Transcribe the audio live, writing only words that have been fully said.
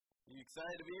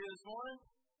excited to be here this morning?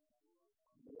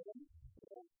 Yeah.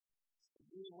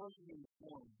 Really worshiping this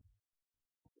morning.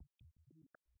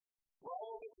 Well, I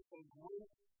woke up to some great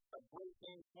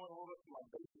thing this morning. I woke up to my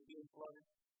basement being flooded.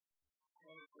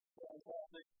 And it's just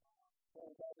fantastic.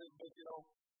 But,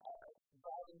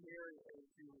 driving here and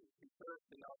to church,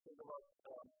 and I was thinking about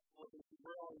Philippians.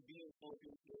 We're only being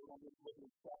Philippians here. We're going to be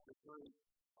Philippians chapter 3.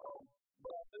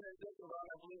 But I think this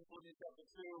around, I believe, Philippians chapter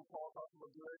 2, Paul talks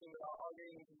about doing everything without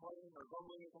arguing and complaining or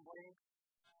grumbling and complaining.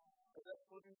 Is that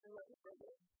Philippians 2? I think right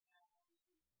there.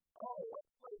 Oh,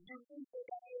 you think that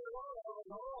I did it all? I was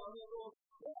like, oh, I'm going to go,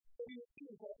 yeah,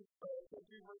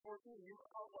 verse 14. You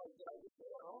are like that. You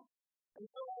say, oh. And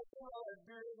so I think I was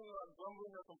doing everything without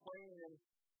grumbling or complaining, and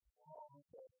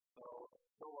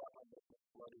so I just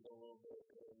flooded a little bit,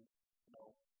 and,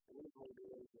 it is what it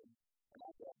is, and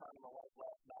after I talked to my wife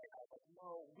last night, I was like,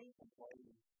 we complain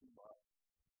too much.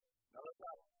 Now,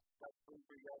 that's food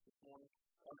for you guys this morning.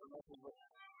 I'm going to mention, but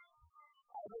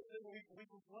I just think we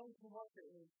complain too much,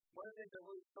 and one of the things that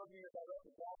really struck me about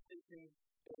the gas station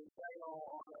is right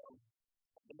on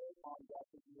the Maycon gas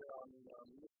station here on the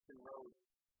Michigan Road.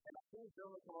 And I think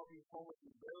gentlemen come up these homeless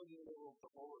and barely being able to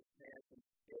hold his pants, and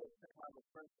it's kind of a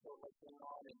principle that's going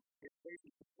on, and it's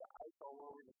basically just the ice all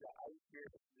over, the ice here,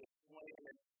 it's swaying,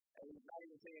 and he's not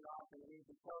even taking off, and he's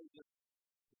become just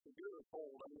severely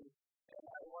cold. I mean, and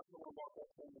I watched someone walk up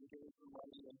to him and give him some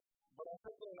money, but I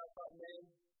took it and I thought, man,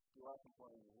 do I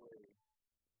complain way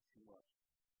too much?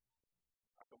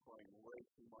 I complain way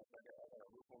too much. I got a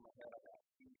roof on my head, I got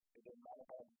heat. It doesn't matter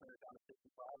if I turn it down to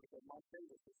 65 because my state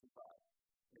is 65.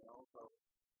 So,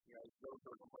 those who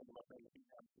are complaining about turning the heat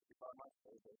down to 65, my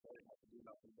state, they didn't have to do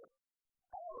nothing. But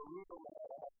I have a roof on my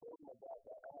head, I have clothes on my back,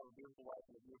 I have a beautiful wife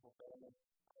and a beautiful family.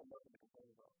 I have nothing to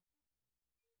complain about.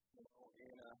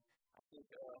 And I think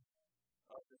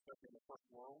us, especially in the first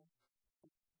world,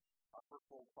 our first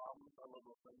world problems, I love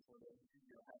those things where they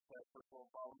have that first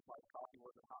world problems, like coffee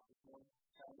wasn't hot this morning.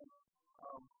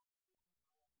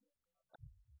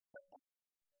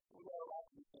 We got a lot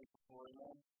to be thankful for,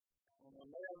 man. And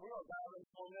man, we don't dive into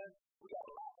it, man. We got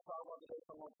a lot to talk about today,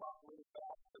 so I'm going to talk really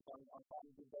fast because I'm trying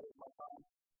to do better with my time.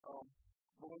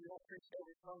 But when you don't preach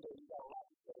every Sunday, you got a lot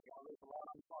to say. I leave a lot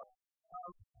on the part.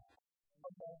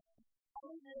 Okay. How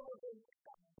do you ever be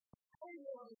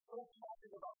so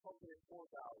passionate about something that's core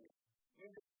value?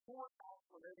 It's core out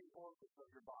from every orifice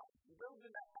of your body. You've ever been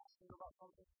that passionate about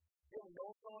something? You ever know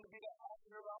someone to be that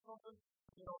passionate about something?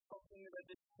 Something that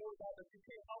just pours out that you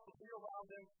can't help but be around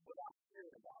them without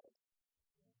caring about it.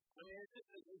 I mean, it's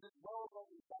just well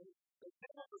above the sight. It's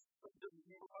never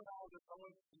you run out with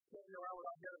someone, you can't be around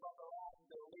without hearing about their lives,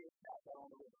 their latest cats out on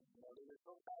the river. They're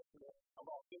so passionate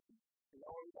about fishing. You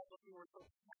got those people who are so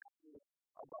passionate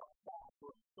about that,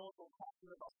 or so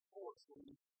passionate about sports. And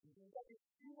you got these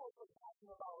people who are so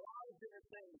passionate about a lot of different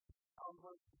things.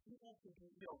 But people can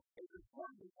be, it's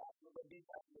important to be passionate, but be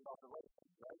passionate about the right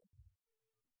things, right?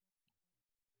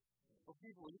 For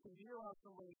people, you can be around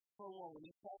somebody so long, and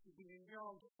you talk to them, and you're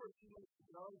on just for a few minutes, you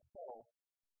can already tell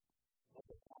what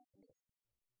they're passionate.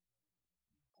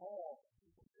 Paul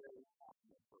is a very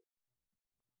passionate person.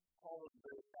 Paul is a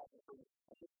very passionate person,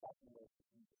 and his passion was for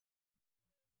Jesus.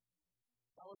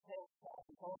 That was Paul's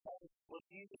passion. Paul's passion was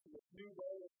Jesus in this new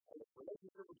way, and his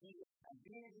relationship with Jesus, and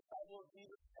being a disciple of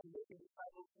Jesus, and making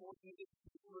disciples for Jesus.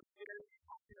 He was very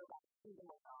passionate about the kingdom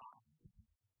of God.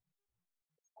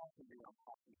 Often being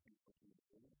unpopular things for Jesus,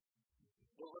 isn't it?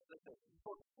 Well, let's just say,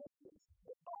 for Christians,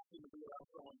 it's often to be around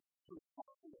someone who's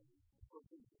passionate for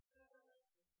Jesus.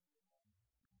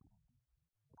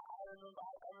 I remember,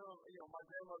 my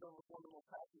grandmother was one of the most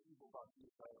passionate people about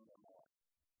Jesus I ever met in my life.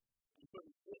 You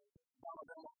couldn't sit down on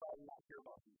grandma's side and not hear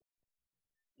about Jesus.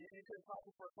 You couldn't talk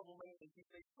to her for a couple minutes and she'd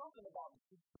say something about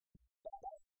Jesus.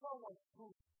 That's someone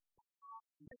who's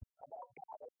passionate about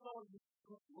God. That's someone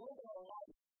who's living a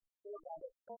life for God.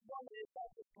 That's someone who's not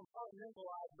just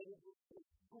compartmentalized, but it's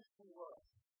who she was.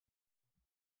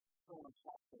 Someone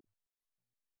passionate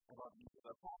about Jesus.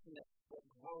 A passion that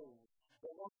grows,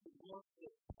 that wants to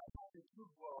worship, a passion to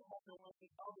grow, a passion that wants to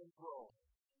help others grow,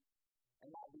 and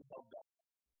not be held back.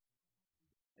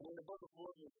 And in the book of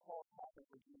Philippians, Paul's passion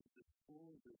for Jesus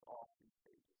oozes off these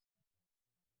pages.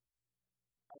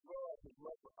 As well as his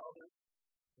love for others,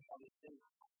 and how they think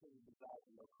his desire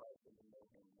to know Christ and to know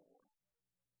him more.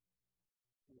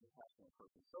 He was a passionate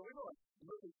person. So we're going to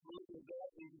look at Philippians.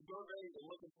 If you're ready to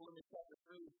look at Philippians chapter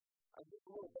 3, just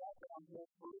a little background here.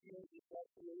 Philippians is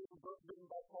actually a book written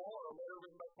by Paul, or a letter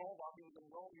written by Paul while he was in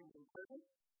Rome. He was in prison.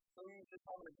 So he was just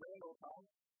having a grand old time.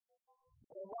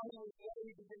 And while he was there,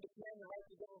 he began to plan and write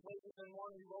to different places. And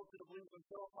one he wrote to the believers in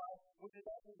Philippi, which is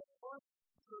actually the first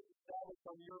church established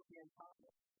on European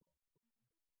continent.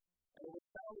 And it was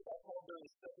founded by Paul during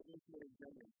the second missionary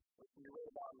journey, which we read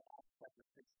about in Acts chapter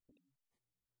 16.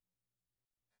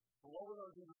 But what we're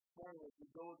going to do this morning is we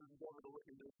go over to look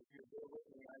at this. If you're there with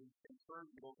me, I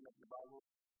encourage you to open up your Bible.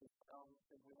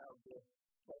 Since we have the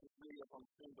chapter 3 up on the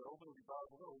screen, but open up your Bible.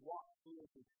 We're going to walk through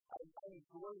this. I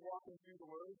enjoy walking through the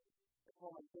Word. It's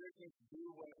one of my favorite things to do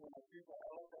when I do that. I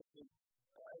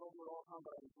don't do it all the time,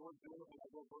 but I enjoy doing it when I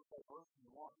go verse by verse and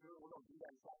walk through it. We're going to do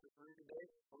that in chapter 3 today.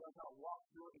 We're going to kind of walk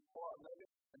through it and pull out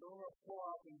nuggets. And then we're going to pull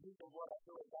out some deep of what I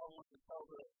feel like God wants to tell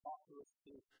us, talk to us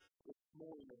this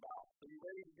morning about. Are you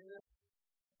ready to do this?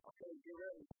 Okay, get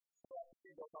ready. Strap your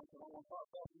seatbelt on, because I don't want to talk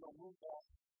fast. You don't move fast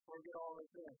before we get all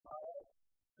this in. All right?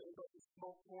 So you got the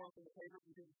smoke pouring from the paper.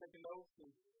 You can take notes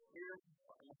and here.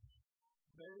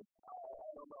 Maybe?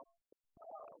 I don't know.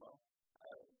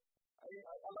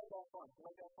 I like that fun. You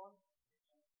like that fun?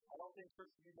 I don't think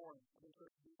church should be boring. I think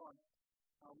church should be fun.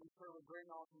 We serve a great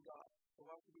knowledge from God. So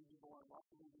why should we be boring? Why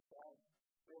should we be sad?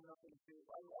 We have nothing to do.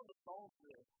 I love the songs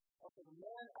today. Okay,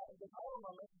 man, the title of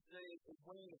my message today is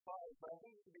winning the fight, but I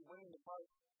think it should be winning the fight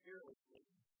fearlessly.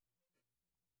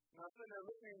 And I was sitting there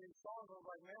listening to these songs, and I was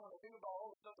like, man, when I think about all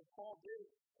the stuff that Paul did,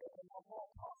 and how Paul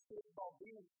talks to us about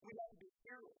being, we have to be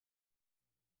fearless.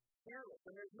 Fearless,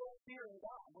 and there's no fear in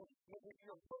God. If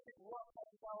you're perfect love,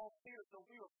 casts out all fear. So if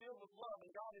we are filled with love,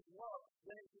 and God is love,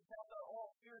 then it should cast out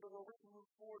all fear to where we can move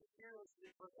forward fearlessly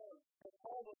for Him. And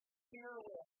Paul was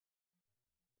fearless.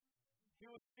 He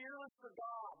was fearless for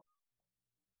God.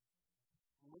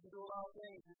 And we can do a lot of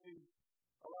things if we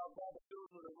allow God to fill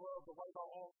us with His love to wipe out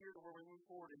all fear to where we move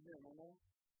forward in Him. Amen?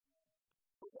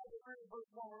 So chapter 3, verse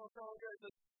 1, we're going to start here. It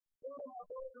says, "Children, my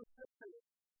brothers and sisters,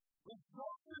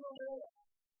 rejoice in the Lord.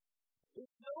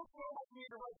 It's no trouble for me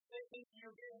to write the same thing to you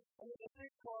again, and it's a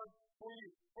big card for you.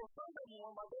 For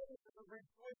furthermore, my brothers and sisters,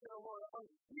 rejoice in the Lord."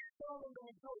 He is telling them to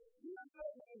rejoice. He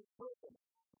himself is in prison.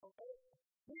 Okay?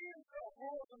 He himself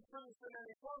was in prison, and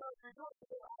he told us to rejoice. He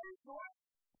said, I rejoice.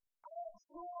 I am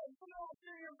sure you know the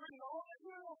city of prison. All the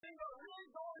little things are really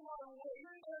going my way.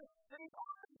 You're there, and he's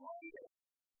always waiting.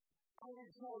 I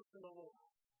rejoice in the Lord.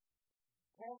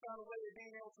 Paul found a way of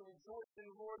being able to rejoice in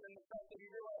the Lord and the fact that he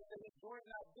realized that his joy is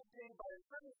not dictated by his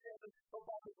circumstances, but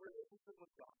by his relationship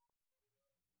with God.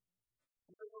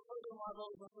 He says, "For further, my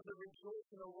brothers and sisters, rejoice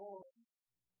in the Lord.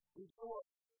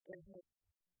 Rejoice in Him.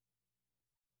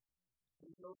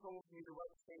 There's no trouble for me to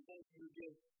write the same thing to you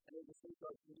again, and it's the same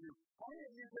thing to you." How many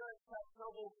of you parents have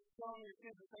trouble telling your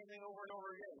kids the same thing over and over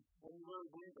again when you really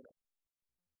believe in it?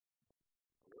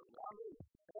 I mean,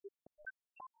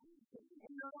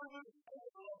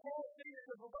 Paul is saying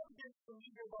that we're about to get some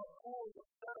news about Paul is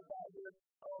upset about this.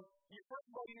 First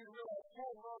of all, you need to realize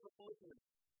Paul loves the Philippians.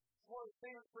 It's one of his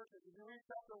favorite churches. If you read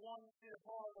chapter 1, you see that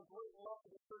Paul has a great love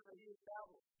for the church that he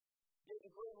established. He has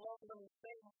a great love for them, he's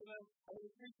thankful for them, and he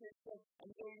appreciates them. And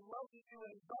so he loves you,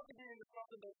 and he's about to get into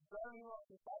something that's driving you up.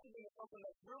 He's about to get into something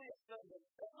that's really upsetting him.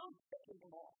 That's really pissing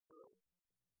him off, really.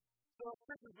 So as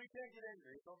Christians, we can't get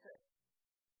angry. It's okay.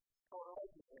 So I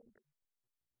like to get angry.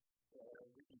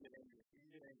 We can get angry. You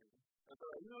can get angry. That's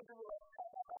all right. You don't do it like,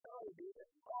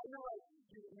 you're right.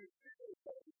 You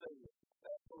seriously have to say it.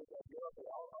 That's what it's like. You're okay.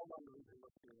 I'll run the reason.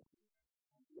 Let's do it.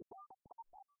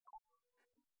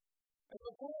 And so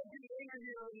Paul is getting angry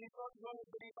here, and he starts running,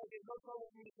 but he's like, there's no trouble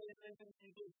for me to say the same thing to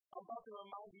you. I'm about to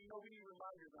remind you. You know, we need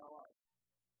reminders in our lives.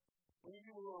 We need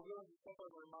people who are willing to step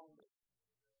up and remind us.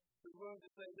 We're willing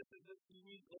to say, this is this, you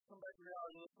need, let's come back to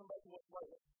reality. Let's come back to what's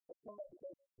right. Let's come back to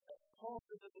that. Paul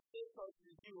says that the safeguard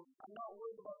is you. I'm not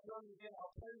worried about telling you again.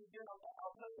 I'll tell you again.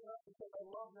 I'll tell you enough because I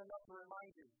love you enough to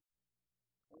remind you.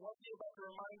 And what's he about to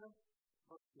remind them?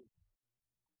 Verse 2.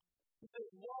 He says,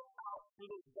 walk out to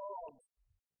those dogs,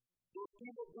 those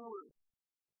evil doers,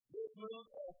 those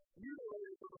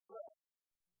mutilators of the flesh.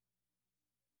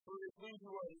 For it is we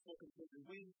who are the circumcision.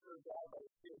 We who serve God by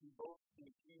the Spirit, who boast in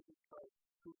Jesus Christ,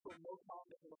 who put no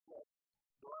confidence in the flesh,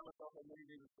 though I myself have many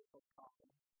days of such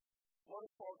confidence. What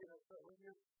is Paul getting upset with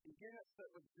here? He's getting upset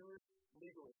with Jewish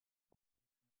legalists.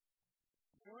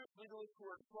 Jewish legalists who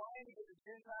are trying to get the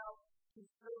Gentiles to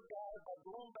serve God by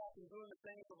going back and doing the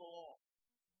things of the law.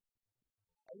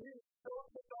 And he's so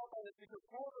pissed off by this because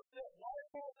Paul is upset. Why is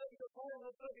Paul upset? Because Paul is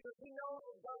upset because he knows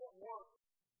it doesn't work.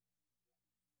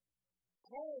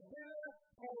 Paul is there,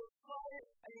 Paul is trying,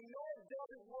 and he knows it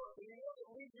doesn't work, and he knows it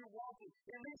leaves you wanting.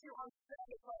 It leaves you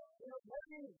unsatisfied. What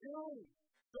are you doing?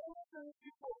 Don't listen to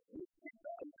people. He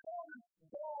calls them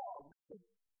dogs.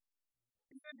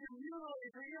 He says you're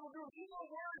mutilated, you're evil doers. These are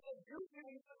words that Jews can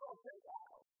use to say,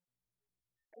 wow.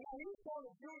 And now he's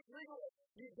telling the Jewish legalists,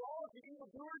 you dogs, you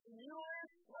evildoers, and you land,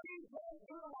 what are you trying to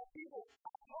do to my people?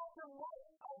 I taught them right.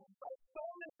 I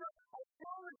told them to, I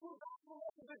told them to the gospel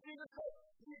message of Jesus Christ.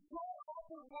 You don't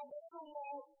offer the legal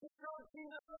law to serve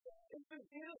Jesus Christ. It's the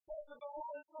Jesus Christ of the law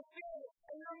is fulfilled,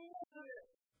 and you're missing it.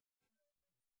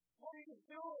 What are you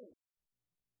doing?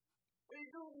 What are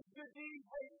you doing with good deeds?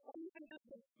 Hey, what do you think this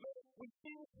is? We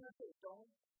see this in the church, don't we?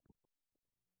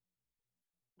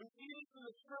 We see this in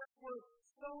the church where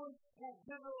someone will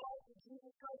give their life to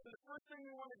Jesus Christ, and the first thing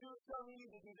you want to do is tell them you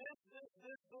need to do this.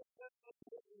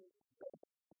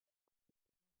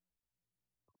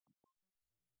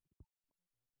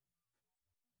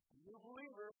 New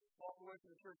believers walk away from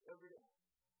the church every day.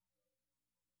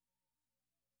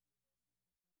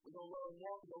 We don't let them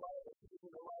walk the life of people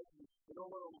in their life. We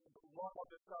don't let them walk out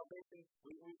their salvation.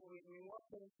 We want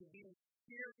them to be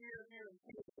here, and here.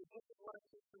 This is what a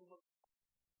Christian looks like.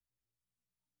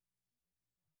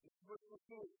 This is what we're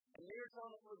doing. And they're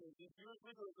telling us, these Jewish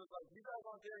legalists are like, you guys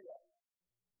aren't there yet.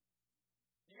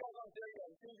 You guys aren't there yet.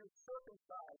 Until you're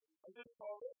circumcised. And just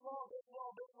follow this law.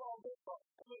 And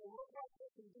when you look at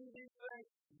this and do these things,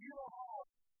 you don't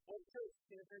have what it takes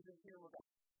to enter into the kingdom of God.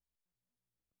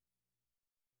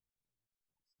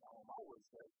 That's not what my word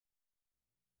says.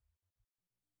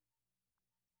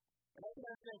 And I can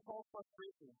understand Paul's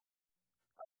frustration.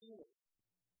 I've seen it.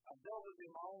 I've dealt with it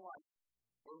in my own life.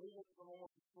 Where legalism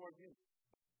almost destroyed me.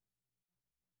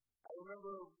 I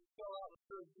remember fell out with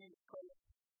Church Jesus Christ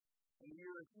in the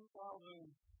year 2004,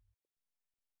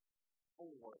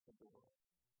 I think it was.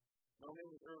 No, maybe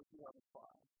it was early 2005.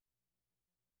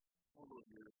 One of those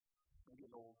years. I'm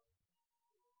getting old.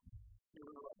 You're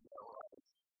really like that, right?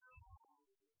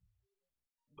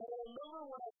 But I remember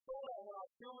when I saw that, when I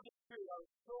was filled with the Spirit, I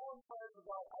was so inspired with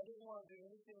God, I didn't want to do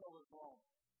anything that was wrong.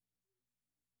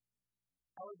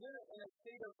 I was in a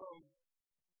state of,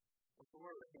 what's the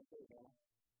word? I can't say it now.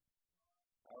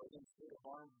 I was in a state of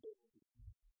armed victory.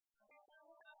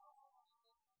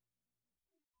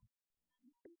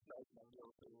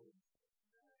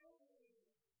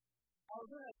 I was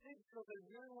in a state because I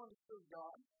really wanted to serve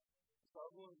God, so I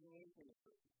was willing to do anything to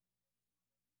serve Him.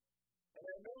 And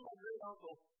I remember my great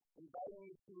uncle invited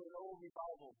me to an old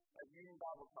revival at Union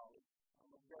Bible College. I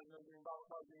don't know if you guys know Union Bible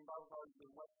College. Union Bible College is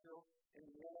in Westville,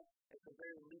 Indiana. It's a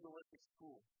very legalistic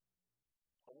school.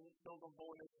 Only children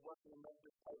born in Western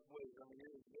Methodist type ways. I mean,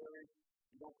 it is very,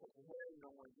 you don't cut your hair, you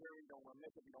don't wear jewelry, you don't wear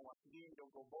makeup, you don't watch TV, you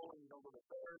don't go bowling, you don't go to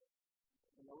fairs,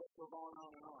 and the list goes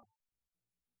on and on.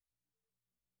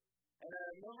 And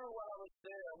I remember when I was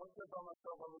there, I went there by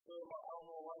myself. I was there, I don't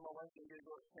know why my wife didn't get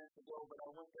a chance to go, but I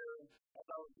went there, and as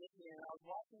I was listening, and I was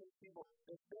watching these people,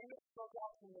 the thing that stuck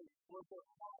out to me was their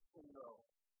passion, though.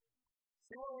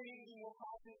 See what we need to be more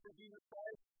passionate for Jesus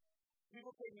Christ?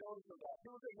 People take notice of that.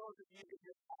 People take notice if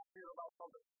you're passionate about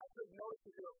something. I take notice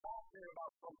if you're passionate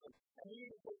about something. And we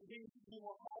need to be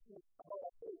more passionate about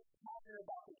our faith, passionate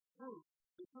about the truth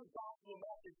gospel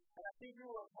message. And I think you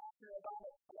were passionate about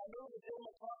it. And I know the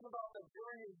gentleman talking about the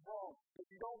journey is wrong. If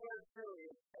you don't wear jewelry,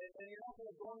 and you're not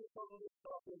going to burn yourself with this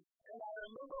stuff. And I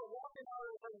remember walking out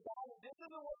and saying, God, this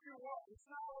isn't what you want. It's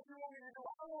not what you want me to do.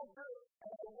 I won't do it. And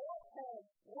I walked home,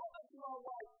 walked up to my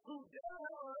wife, who didn't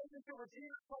have a relationship with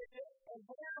Jesus Christ yet, and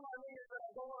burned my ring and said,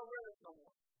 I don't want to wear this no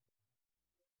more.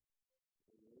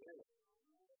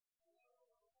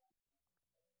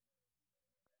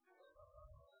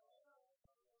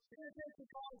 She didn't take the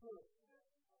conflict.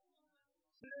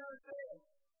 She didn't understand.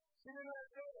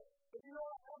 But you know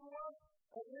what happened was?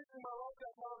 Eventually my life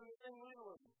got caught up in the same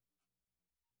legalism.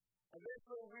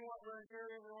 Eventually we weren't wearing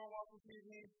jewelry, we weren't watching TV.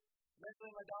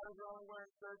 Eventually my daughters were only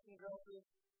wearing skirts and dresses.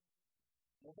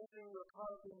 And eventually we were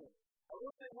caught up in it. I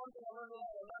will say one thing I learned a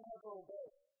lot. I learned how to obey.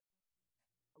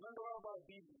 I learned a lot about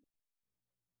obedience.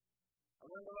 I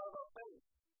learned a lot about faith.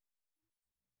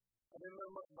 I didn't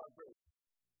learn much about grace.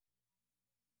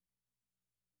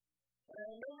 And I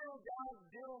remember God was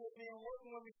dealing with me and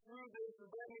working with me through this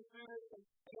and bringing me through this, and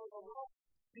it was a rough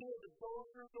deal to go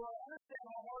through. So I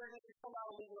understand how hard it is to come out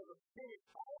of legalism.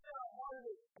 I understand how hard it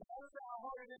is. And I understand how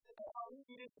hard it is and how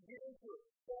easy it is to get into it.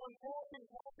 So when Paul came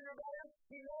talking about it,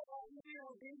 he knows how easy it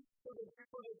would be for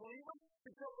the believer to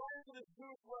come right into this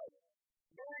Jewish way.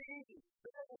 Very easy.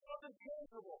 Because it's something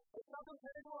tangible. It's something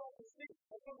tangible I can see.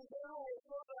 It's something tangible I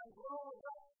know that I'm growing with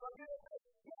God. So I get it.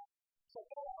 So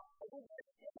I did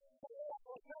this.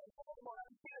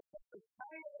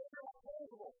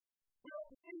 We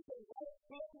don't see things, right?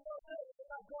 We don't know this.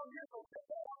 I'm going here, so I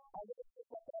did this,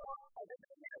 I did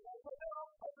this here, I did that,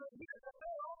 I did here,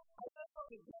 I did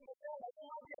something good with that, I didn't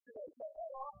want to get to that.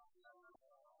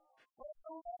 But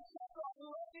so let's check out the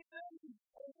lucky things.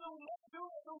 And so let's do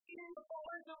it. So keep the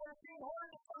fire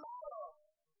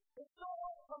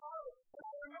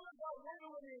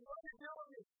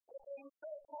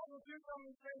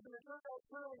these things, and it turns out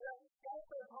clearly that God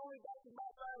says, "Only back to my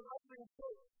side of wrestling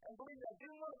too." And believe me, I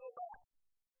didn't want to go back.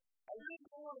 I really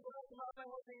didn't want to go back to my side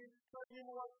of wrestling. But we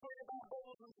were like putting about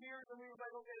bubbles and tears, and we were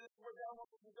like, "Okay, this is where God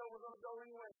wants us to go. We're going to go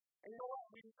anyway." And you know what?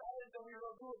 We decided that we were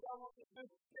going to do what God wants us to do.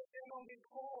 If they don't get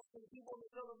calls from people in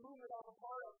this other movement I'm a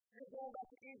part of, you're going back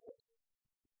to Egypt.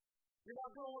 You're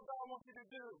not doing what God wants you to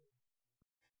do.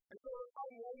 And so it's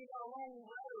like, you got a long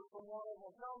letter from one of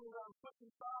them telling me that I'm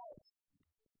switching sides.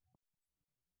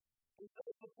 Instead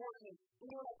of supporting me. You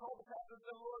know what I told the pastor and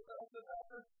said, "Lord, I said,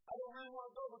 Pastor, I don't really want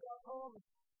to go, but God told me.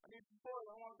 I need support.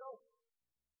 I want to go."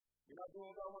 You're not doing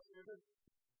what God wants you to do.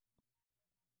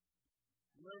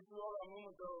 You remember through all that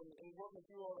moment though, and working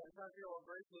through all that, trying to figure out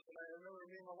graceless, and I remember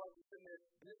me and my wife were sitting there,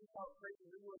 and this is how crazy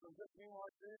we were, and just me and my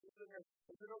wife were sitting there,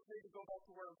 is it okay to go back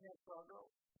to where I'm camped so I'll go?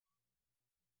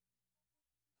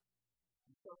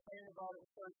 And so praying about it,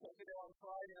 started checking it out on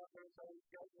Friday, and I was like,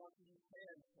 "You guys want to use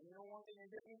hands." And you know one thing that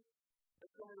hit me? They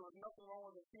told me there was nothing wrong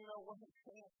with the female women's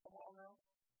hands. Come on now.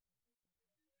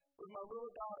 With my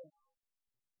little daughter.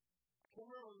 I can't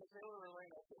remember if it was Taylor or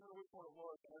Elena. I can't remember which one it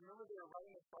was. And I remember they were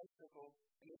riding a bicycle,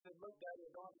 and they said, "Look, Daddy,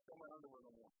 I don't have to show my underwear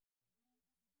no more."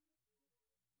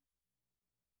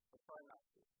 I try not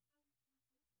to.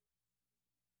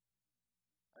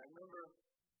 I remember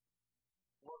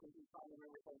working through time and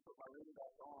remember if I put my ring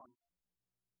back on,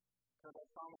 because I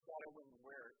promised God I wouldn't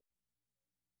wear it.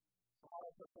 So how do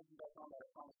I put something back on that I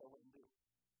promised I wouldn't do?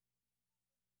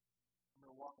 I'm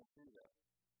going to walk them through that.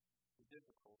 The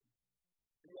difficulty.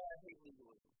 And yeah, I hate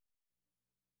legalism.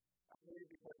 I hate it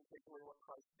because it takes away what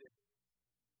Christ did.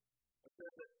 It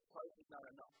says that Christ is not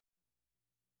enough.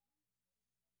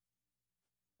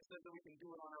 It says that we can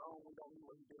do it on our own. We don't need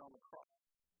what he did on the cross.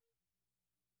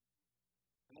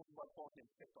 And this is why Paul gets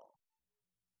kicked off.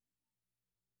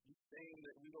 He's saying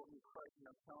that we don't need Christ,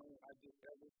 and I'm telling you, I did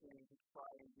everything to try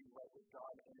and be right with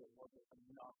God, and it wasn't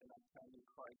enough, and I'm telling you,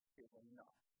 Christ is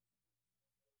enough.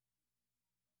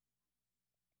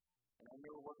 And I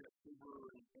remember working at Subaru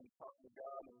and talking to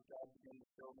God, and God began to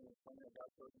show me, and something that God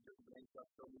showed me different things. God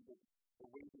showed me the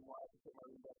reason why I could put my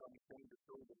ring back on. He showed me the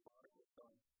story of the prodigal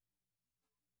son.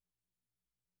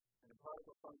 And the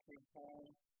prodigal son came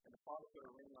home, and the father put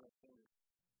a ring on his finger.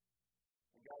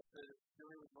 And God said, "Your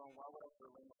ring was wrong. Why would I put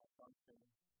a ring on my son's finger?"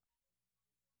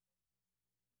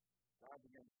 God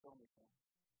began to show me things.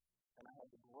 And I had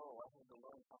to grow. I had to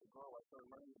learn how to grow. I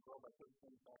started learning to grow by putting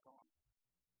things back on.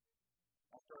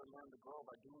 I started learning to grow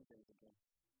by doing things again.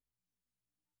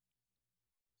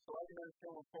 So I can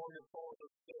understand when Paul is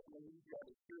upset when he's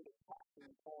got a spirit of passion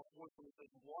in Paul's voice when he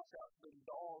says, "Watch out for the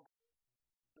dogs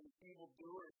and evil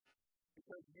doers."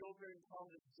 Because you'll very come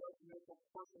this judgmental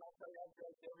person. I'll tell you, I've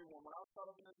judged everyone. When I was caught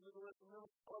up in this legalism, I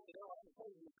looked at I can tell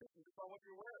you, you're Christian just by what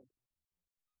you're wearing.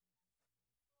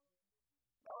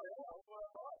 Oh yeah, that's what I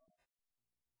thought.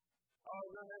 Oh,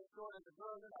 your hair is short as a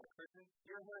girl, you're not a Christian.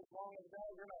 Your hair is long as a guy,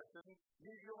 you're not a Christian.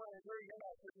 You're wearing a you're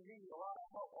not a Christian. You need a lot of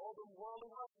help. All the worldly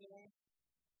wrestling.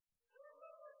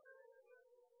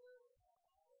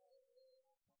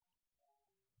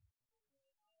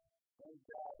 Thank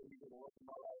God that he did a work in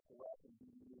my life so I can be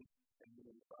me and be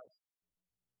in Christ.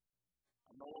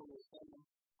 I'm no longer a sinner.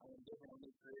 I am different in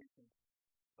new creation.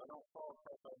 I don't follow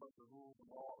Christ by a bunch of rules and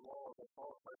laws. I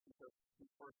follow Christ because he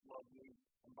first loved me.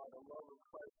 And by the love of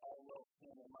Christ, I love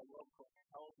him. And my love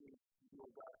compels me to do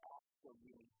what God asks of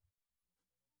me.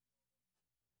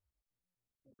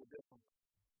 There's a difference.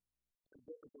 The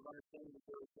difference is understanding that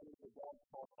there are things that God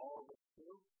calls all of us to,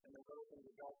 and there's other things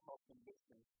that God calls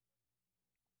conviction.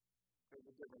 There's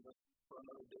a difference. That's for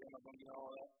another day. I'm not going to get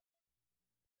all that.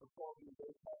 But Paul being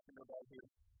very passionate about here.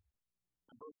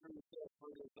 And verse 3 says,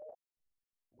 "For it is that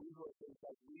we who are things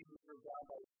like we who serve God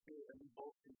by the Spirit, and we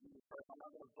boast in Jesus Christ." I'm not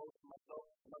going to boast in myself.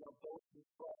 I'm not going to boast in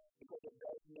Christ because it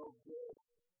does no good.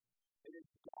 It is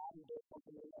God who does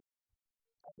something in us.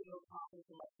 I have no confidence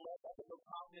in my flesh. I have no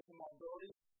confidence in my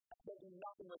ability. I can do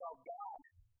nothing without God.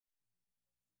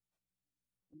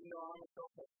 You know, I'm a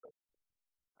self-expert.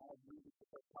 I have reason to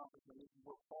take confidence in this is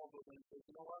what Paul goes in and says,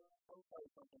 "You know what? Let me tell you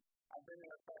something. I've been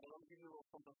there outside, and let me give you a little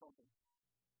something.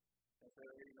 I say,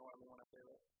 "Hey, you know what I mean when I say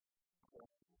that?" Okay.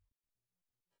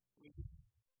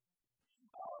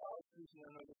 I was preaching at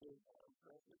another church.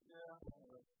 Yeah, I ain't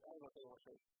going to say what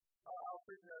church. I was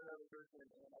preaching at another church,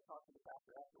 and I talked to the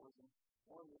pastor afterwards, and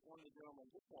one of the gentlemen,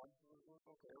 just one, it was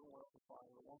okay, everyone else was fine,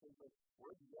 but one thing said,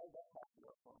 "Where did you guys that pastor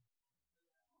up from?"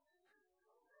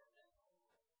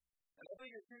 And I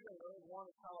think it's two things. I think one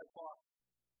is kind of like Fox.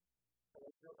 I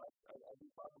do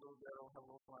talk a little bit, I don't have a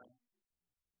little fun.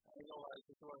 I ain't gonna lie, it's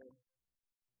historian.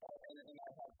 And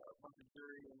I had a bunch of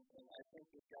jury, and I think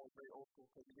this guy was very old school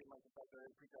because he didn't like the fact that I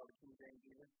didn't preach out of the King James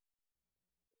either.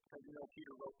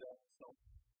 Peter wrote that. So,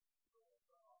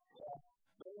 yeah.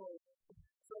 But anyway,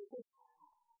 so I'm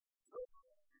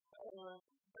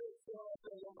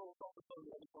going to talk about some of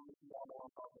the other things you all know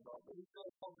I'm talking about. But he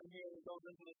says something here that goes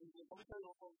into this. Let me tell you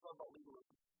what I'm talking about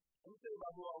legalism. Let me tell you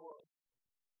about who I was.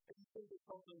 If you think it's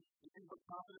something, if you put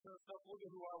confidence in stuff, look at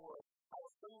who I was. I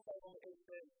was circumcised on the 8th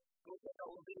day. Go check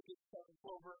out Leviticus chapter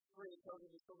 12, verse 3. It tells you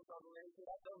to circumcise on the 8th day.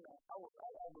 I've done that. I was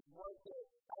right there.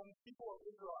 I was people of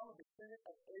Israel. I was a descendant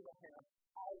of Abraham,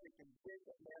 Isaac, and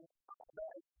Jacob, man.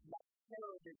 That is my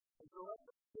heritage. And so that's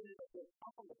the descendant of this.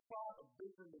 I'm from the tribe of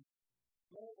Benjamin.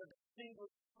 Man, the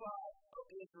distinguished tribe of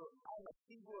Israel. I'm a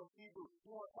Hebrew of Hebrews.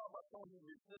 You want to talk about someone who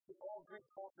resisted all Greek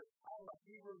culture? I'm a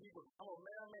Hebrew of Hebrews. I'm a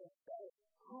man. That is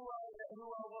who I am,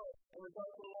 who I was, in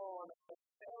regards to the law. And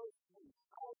I was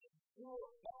pure.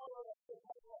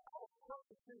 I was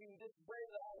substituting this way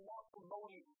that I'm not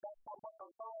promoting. That's how much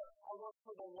I'm tired. I work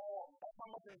for the law. That's how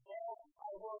much involved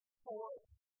I work for it.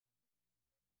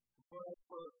 But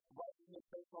for righteousness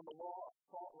based on the law,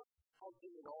 I'll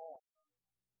do it all.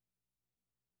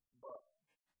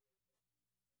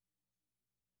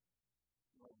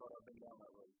 But I've been down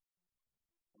that road.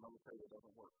 And I'm going to tell you it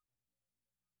doesn't work.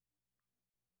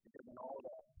 Because in all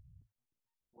that,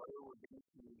 what it would be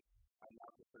to me, I now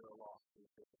consider a loss for the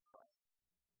sake of Christ.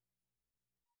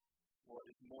 What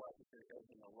is more, I consider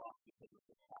everything a loss because of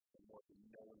the passion more than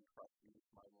knowing Christ Jesus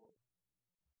my Lord.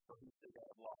 For whose sake I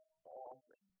have lost all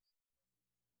things.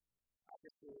 I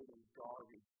consider it as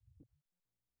garbage.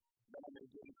 Then I'm going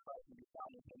to give Christ and be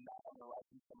found in Him, not on the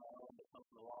righteousness of my own that comes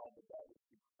from the law, but that is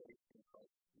through faith in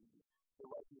Christ Jesus.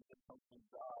 The righteousness that comes from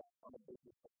God on the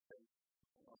basis of faith.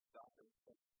 Stop it.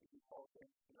 If you fall in,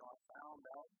 I found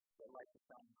out that life is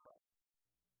found in Christ.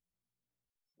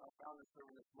 It's not found in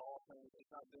serving this law thing.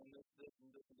 It's not doing this,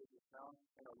 and this. It's found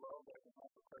in a love that can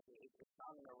have for Christ. It's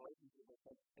found in a relationship with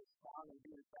Him. It's found in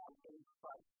being found in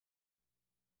Christ.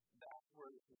 That's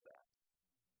where this is at.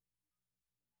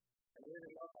 And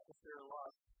everything else I consider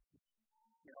lost.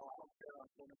 I don't care on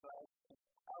genocide.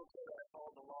 I don't care that I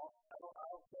follow the law. I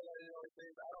don't care that I do other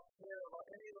things. I don't care about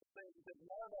any of those things because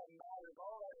none of that matters.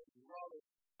 All that is rubbish.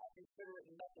 I consider it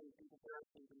nothing in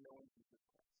comparison to knowing Jesus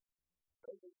Christ.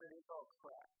 Basically, it's all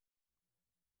crap.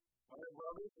 When it's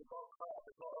rubbish, it's all crap.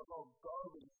 It's all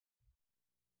garbage.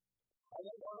 I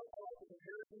like the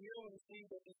comparison here when you see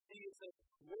that it says,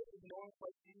 what is knowing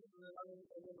Christ Jesus?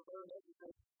 And then the very next it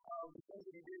says, the things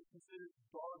that He did is considered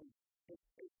garbage.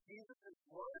 It's Jesus'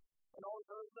 word, and all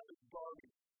this other stuff is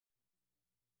garbage.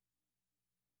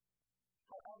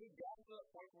 Have we gotten to that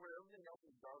point where everything else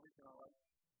is garbage in our life?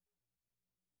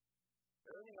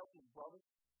 Everything else is rubbish?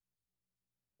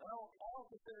 I don't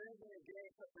consider anything a gain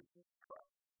except for Jesus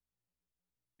Christ.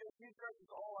 Because Jesus Christ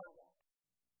is all I want.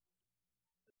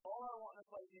 It's all I want in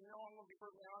this life. I'm going to be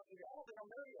perfectly honest with you. I don't think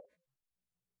I'm there yet.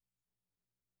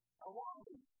 I want to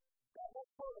be.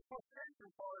 That's part of the frustration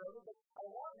part of it, but I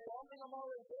want to. I don't think I'm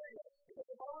already there yet. Because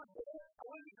if I was there, I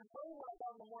wouldn't be complaining when I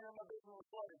got in the morning and my basement was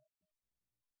flooded.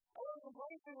 I wouldn't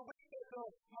complain through the week that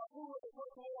my food wasn't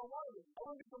cooked the way I wanted it. I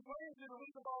wouldn't be complaining through the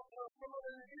week about some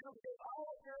other diseases because I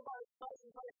don't care about His Christ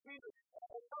and Christ Jesus.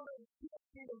 And some of them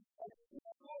see them as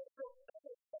Lord. So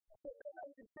I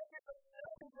can take it, and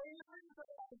I can bring it in, but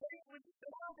I can take it with you.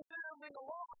 And I don't consider everything a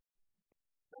loss.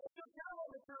 But I still care about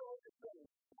materialistic things.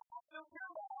 I still care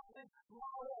about things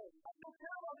my way. I still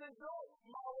care about things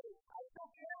my way. I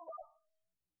still care about it.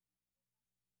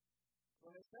 Does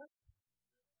that make sense?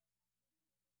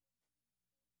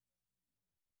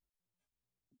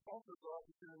 Also, so I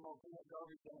consider more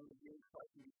garbage than the game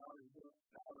Christ and be found in Him,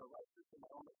 not on the righteousness of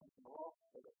my own that comes from the law,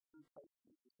 but that through Christ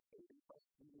Jesus, the faith in Christ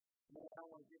Jesus. Man, I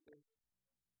don't want to get there.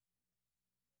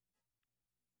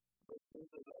 But it says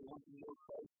that I want to know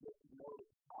Christ, but to know the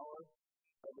power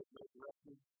of His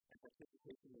resurrection and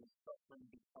participation in His suffering,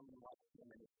 becoming like Him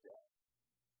in His death.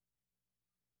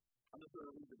 I'm just going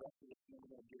to read the rest of this, and then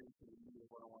we're going to get into the meat of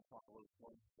what I want to talk about this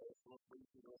morning. So let's read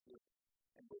through the rest of this.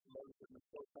 And this Moses has been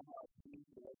so somehow seen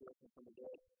the resurrection from the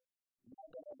dead. Not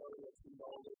that I know that seen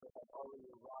all this, that I've already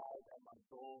arrived at my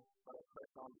goal, but I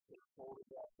press on to take hold of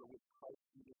that for which Christ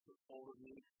Jesus took hold of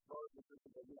me. Brothers and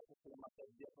sisters, I do not consider myself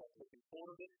yet to have taken hold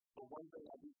of it, but one thing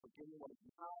I do, forgetting what is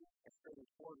behind and straining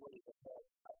toward what is ahead,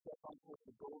 I press on towards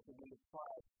the goal to win the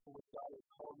prize for which God has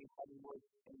called me heavenward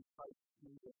in Christ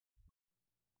Jesus.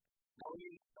 Now,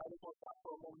 I just want to stop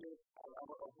for a moment. I'm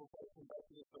going to come back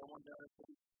to this, but I want to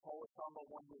understand Paul is talking about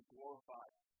one who is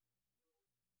glorified.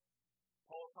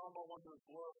 Paul is talking about one who is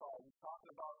glorified. He's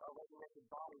talking about our resurrected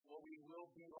bodies, what we will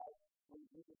be like when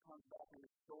Jesus comes back and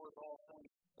restores all things.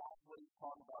 That's what he's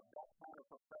talking about. That kind of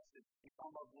perfection. He's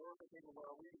talking about glorification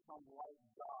where we become like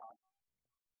God.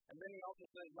 And then he also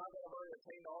says, not that I've already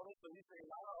attained all this, so he's saying,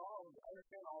 not at all, I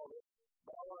understand all this,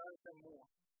 but I want to understand more.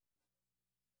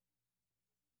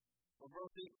 But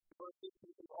verse 6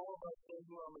 says, all of us those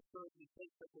who are mature to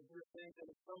take such a good things, and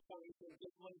at some point he says,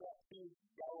 just when that too,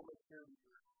 God will make sure.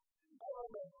 God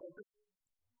will make sure.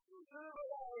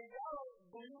 Y'all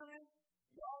believe it?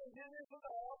 Y'all get into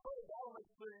the offer, God will make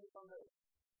sure on this.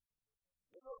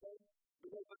 It's okay.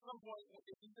 Because at some point,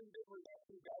 if you think that we're that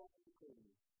too, God will make sure.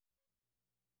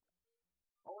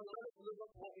 Only let us live up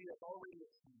to what we have already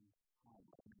achieved.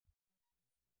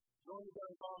 Don't you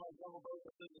guys follow my jungle boat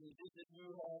that says, and just as you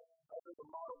have others a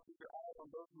model, keep your eyes on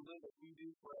those who live as we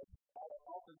do, for I have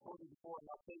often told you before, and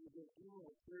I'll tell you again, even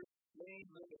with fear, many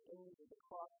live as enemies of the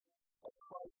cross of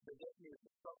Christ, the destiny of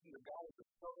destruction, the God of the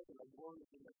struggles and the glory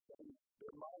in their study,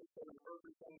 their minds set on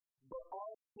earthly things, but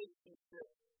all citizenship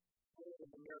here in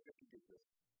America to get this.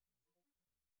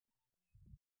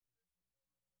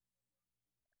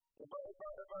 If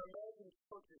our American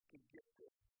churches could get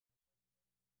this,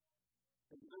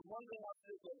 there's one thing I'm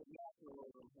sick of is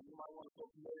nationalism, and you might want to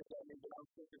feel familiar with me, but I'm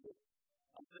sick of it.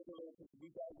 I'm sick of it because we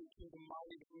got to be kingdom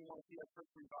minded if we want to see our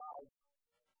church revived.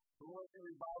 We want to see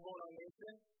revival in our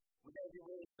nation. We got to get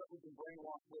rid of stuff we've been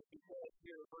brainwashed with. Because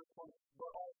here, verse 20,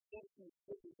 but all citizens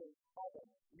in heaven.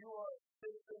 You are a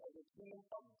citizen of the kingdom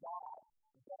of God.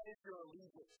 That is your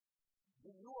allegiance.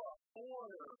 You are a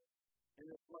foreigner in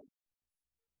this place.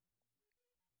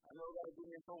 I know that is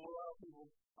being told a lot of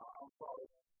people. I'm sorry.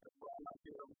 That's why I'm not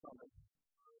here every Sunday.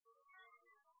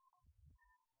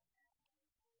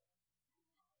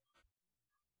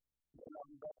 And I'll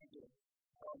be back again.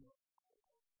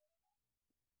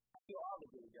 I feel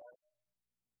obligated, guys.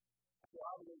 I feel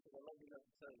obligated because I love you enough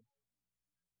to say.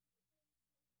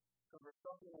 Because there's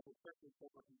something that the church is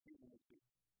so confusing with you.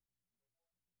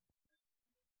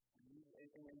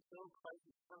 And until Christ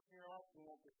is first in your life, you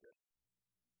won't get this.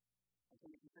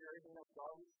 Until you consider everything else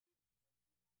garbage,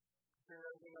 consider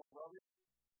everything else rubbish,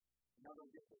 you're not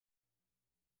going to get this.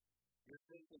 Your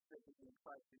citizenship is in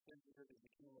Christ. Your citizenship is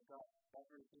the kingdom of God. That's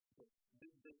your citizenship.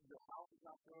 The house is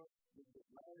not yours. The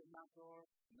land is not yours.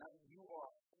 You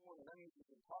are foreign. That means you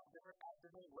can talk different, act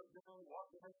different, look different, walk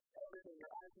different, everything.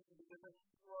 Your attitude can be different.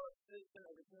 You are a citizen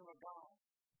of the kingdom of God.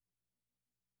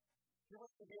 You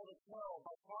want to be able to tell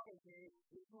by talking to you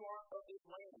that you aren't of this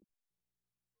land.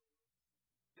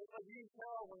 Just like you can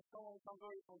tell when someone comes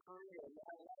over from Korea and you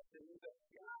have an accent, you say,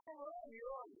 you're not from around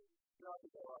here, are you? You don't have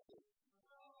to go like this.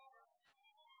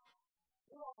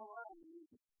 You're not from around here.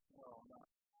 No, I'm not.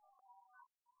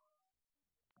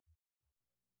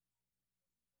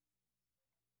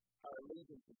 Our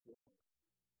allegiance is different.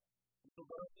 So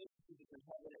God is in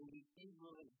heaven and we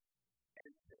eagerly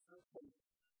anticipate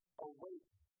await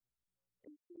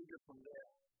a Savior from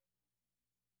there.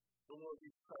 The Lord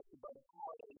Jesus Christ, by the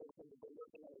power that is in the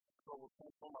deliverance of His soul, will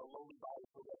transform our lowly body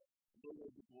so that they may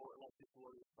be glory, like His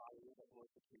glorious body, with that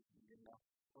glorification again. Now,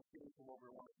 let's get into what we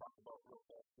want to talk about real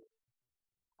fast here.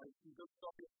 I see good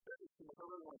stuff here. I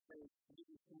really want to say,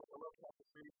 I love chapter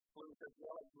 3, where it says,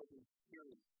 well, I'm looking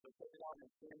serious. So check it out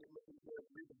and stand it, looking good,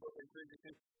 read the book, and read the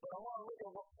thing. But I want to look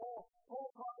at what Paul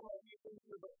talks about these things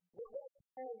here, but what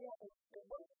Paul wants, and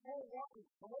what Paul wants,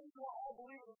 and what do all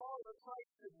believe in the Father of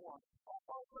Christ is one.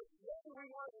 What do we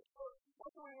want as a church? What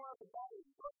do we want as a body?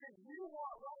 What did you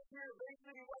want right here in Bay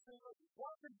City, Western Church?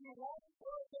 What did you want?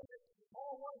 What is it?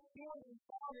 Paul wants healing and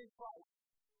found in Christ.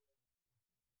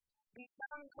 He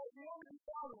found in Christ. He only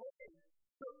found waiting.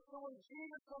 So when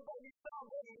Jesus comes back, he found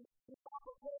waiting. He found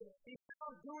the place. He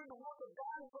found doing the work of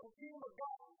God for the kingdom of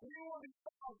God. And he only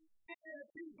found sitting in a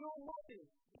pew doing nothing.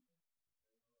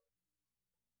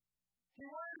 He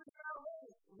wanted to found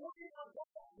waiting. Looking at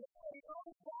God. He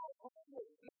knows God only.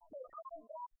 He knows God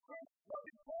only. But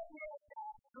before we have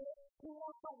God, he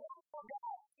wants to work for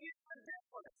God. It's the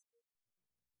difference.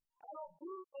 I don't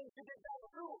do things to get God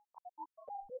approved. I don't know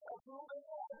how to get approved. I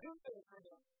know how to do things for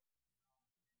him.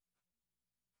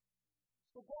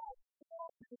 So God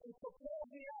propels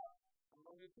me out. I'm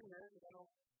going to get 2 minutes. I know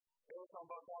they were talking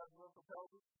about God's will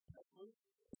propels us next week.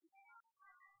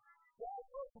 God's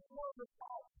will propels us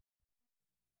out.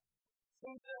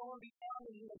 Some say I want to be found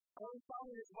in you. I want to be found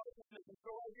in his righteousness. And so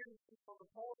right here, so the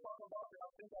Paul talking about that. I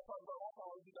think I talked about all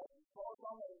time. Paul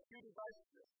talking about imputed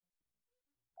righteousness.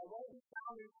 I want to be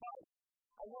found in Christ.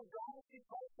 I want God to see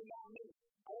Christ and not me.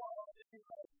 I want God to see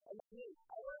Christ and not me.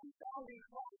 I want to be found in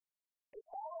Christ. It's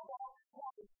all about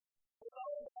Christ. It's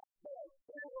all about Christ.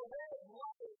 It is a way of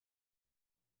life.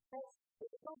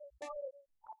 It's so much fun.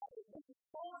 This is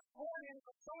so much fun and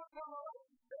it's so much fun.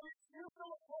 There is still so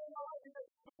much fun in my life because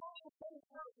we're all the same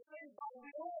person, the same body.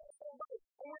 We all have somebody.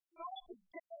 And we're all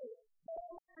together. But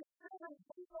I'm not considering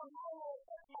based on my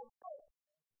life.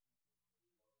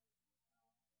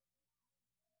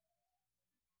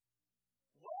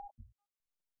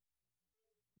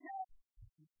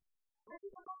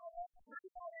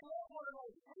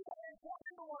 like, we got to talk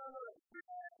to one another. We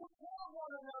got to support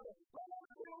one another. Let us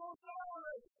do a little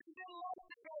celebrate. We do life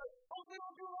together. Hopefully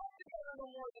we'll do life together no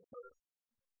more than church.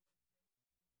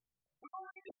 We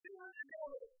don't need to do it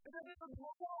together. Because it's a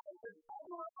good life. I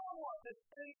do what I want.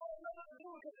 And you don't know what to do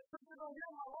because it's just going to get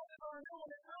my life is going to do when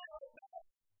it's not like that.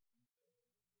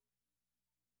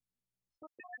 So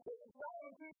God doesn't try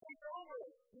to do things over.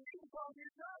 You need to come to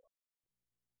your church.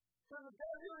 So the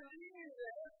God really leads you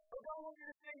there, but God wants you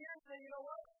to stay here and say, you know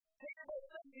what? Take your best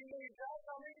step. You know your job,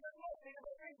 I'll make it up. Take your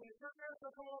best step. When the church parents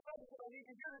are coming up, because I need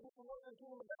you here to do some work in the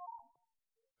kingdom of God.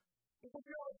 Because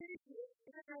you're a piece here.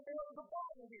 Because you're a the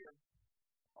bottom here.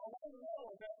 I don't know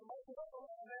that most of us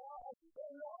around now, I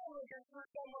don't know against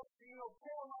church so much,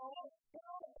 pouring on us. But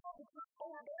I'm the church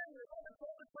over there. I'm the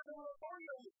church over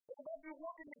there. And when you're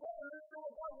working together, it's still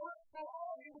about work for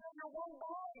all of you because you're one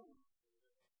body.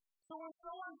 So when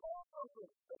someone does something,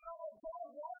 if someone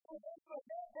does wrong, and they go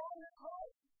down in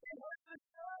Christ, it hurts the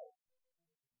church.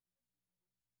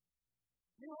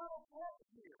 You have a part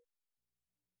here.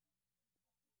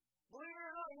 Believe it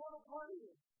or not, you have a part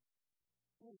here.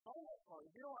 You find that part.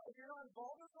 If you're not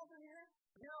involved in something here,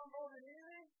 if you're not involved in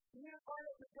anything, you need to find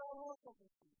out that God wants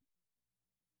something for you.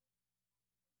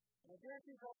 And I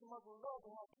guarantee you, Pastor Mark will love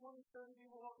to have 20, 30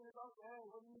 people walking in and say, hey,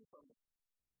 what do you need from me?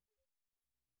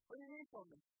 What do you need from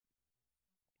me?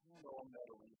 I know I'm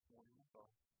better when this morning.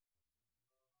 That's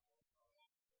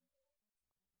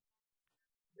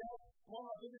one of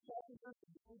my biggest challenges is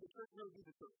to see the church really be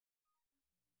the church.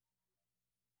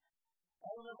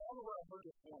 I don't know where I heard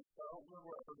this once, but I don't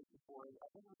remember where I heard it before. I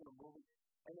think it was in a movie.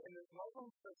 And one of them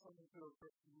said something to a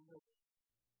person,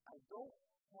 I don't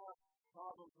have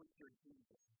problems with your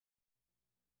Jesus.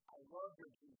 I love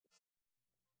your Jesus.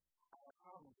 I have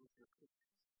problems with your Christians.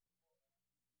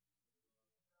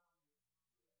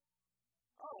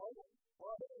 Oh, okay. Well,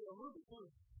 I bet you a movie too.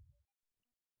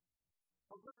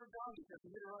 Well, good for Don because he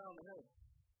hit her around the head.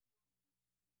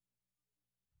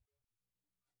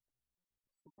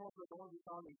 Suppose that I want to be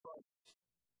found in Christ.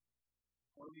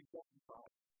 I want to be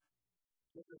justified.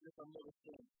 Just as if I'm never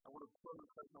sinned. I want to put in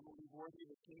Christ. I want to be worthy of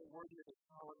the kingdom, worthy of His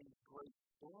power and His grace.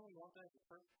 Don't we want that as a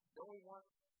person? Don't we want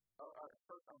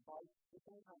a vice? It's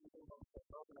only time we think about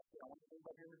ourselves, and I want to think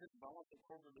about here in this, but I want to think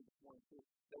corporately this morning too,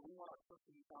 that we want our church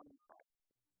to be found in Christ.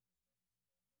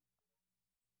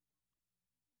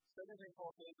 Second thing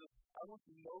Paul says is, I want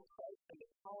to know Christ and the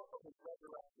power of His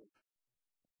resurrection.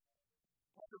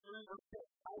 Chapter 3, verse 6.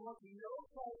 I want to know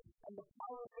Christ and the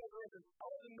power of His resurrection. I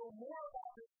want to know more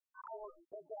about His power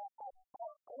that God has.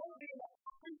 I want to be in that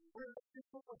place where the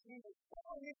people of Jesus.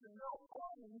 I need to know. I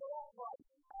want to know Christ.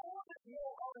 I want to know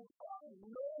how to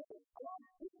know Him. I want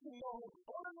people to know Him.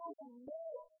 I want to know Him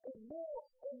more and more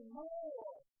and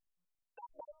more.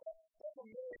 That's a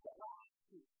marriage that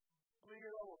lasts. Let me hear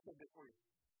that one say this for you.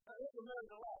 That's a marriage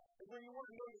that lasts. It's when you want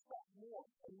to know yourself more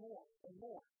and more and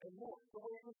more and more. So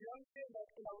when you understand that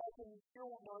in a life when you still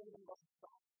won't know anything about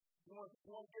yourself. You want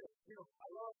to get it. I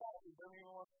love science. Don't you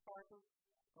want science?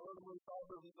 I love the movie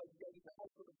Science. It's like you got to get your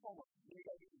high school diploma. Then you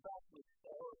got to get your bachelor's.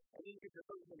 And then you get your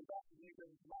first and your bachelor's. And you get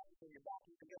your master's and your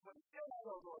bachelor's. And guess what? You still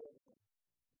don't know everything.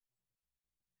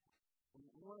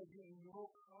 You want to get no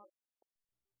Christ.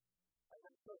 As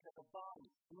a church, as a body.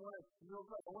 You want to know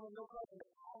Christ. I want to know Christ and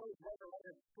the power of His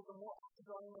resurrection. Because the more I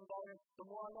know about Him, the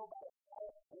more I know about His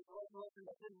power and His resurrection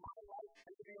that's in my life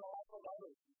and to be in the life of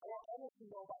others. I want others to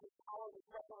know about His power, His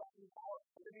resurrection power.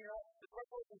 And to be His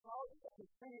resurrection power that can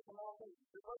free you from all things.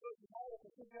 His resurrection power that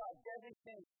can keep you out of deadly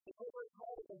sin. His resurrection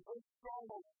power that can break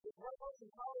strongholds. His resurrection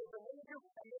power that can lead you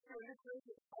and make you a new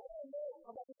creation. I want to know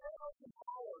about His resurrection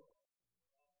power.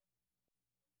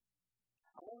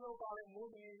 I want to know about Him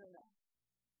more than anything else.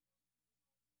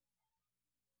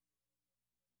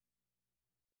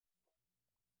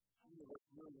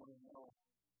 You really want to know.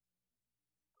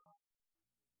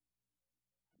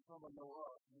 I'm talking about know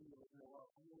us. You really know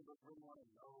us. You really want to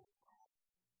know.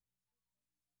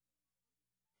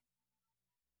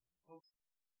 Folks,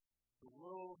 the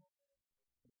world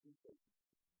is too big.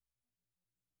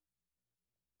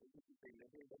 They can say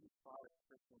that every Father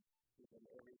Christian is in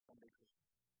every Sunday Christian.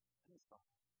 And it's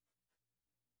fine.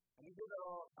 And we do that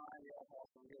all the time, yeah,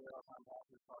 Pastor. We do that all the time.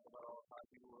 Pastors talk about all the time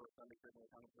people who are Sunday Christian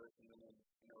come to church and then,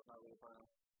 it's not really fun.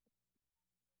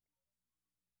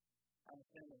 I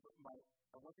understand that, but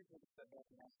I want you to take a step back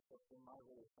and ask yourself, am I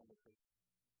really a Sunday Christian?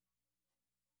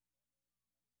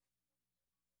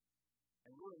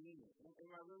 And really mean it.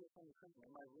 Am I really a Sunday Christian?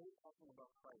 Am I really talking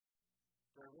about Christ?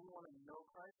 Do I really want to know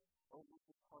Christ? Or is this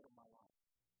just part of my life?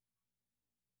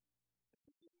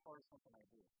 Is this just part of something I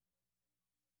do?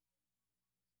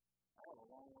 I have a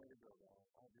long way to go, guys.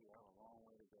 I do. I have a long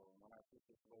way to go. And when I this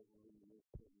situation really is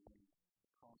hitting me.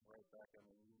 It comes right back at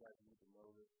me. You guys need to know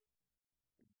this.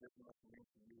 It's different for me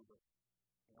from you, but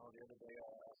the other day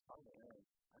I was talking to Aaron.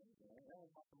 I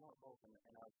was talking about both, and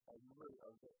I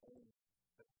was just saying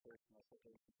that the person I said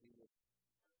to Jesus,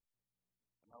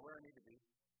 am I where I need to be?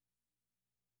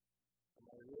 Am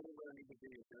I really where I need to be?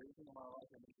 Is there anything in my life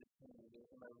that needs to change?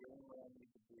 Am I really where I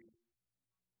need to be?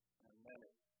 And I meant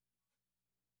it.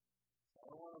 So I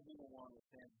don't want to be the one that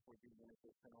stands before Jesus and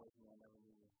says, turn away from me, I never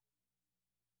knew you.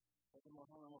 That's one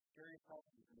of the most curious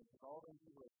passages, and because all those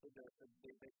people that stood there said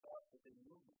they thought that they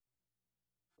knew me.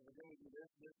 So we're going to do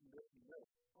this, this, and this, and this.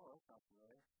 Oh, that sounds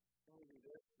familiar. Then we do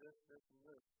this, this, this, and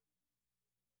this.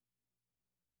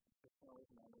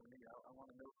 I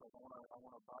want to know Christ. I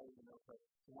want to body to know Christ.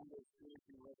 So one day,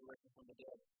 spiritually resurrected from the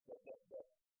dead, that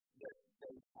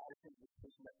they had his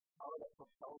decision, that power that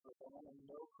propels us. I want to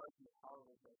know Christ and the power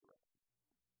of his resurrection.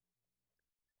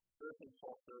 Third thing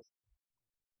Paul says,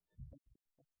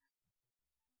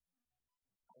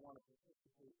 I want to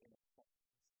participate in acceptance.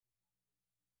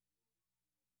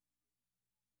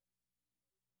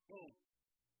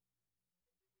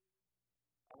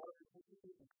 I want to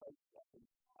participate in Christ's acceptance.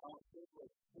 I want to take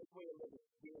this way of living.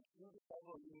 Being a true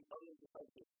disciple and being others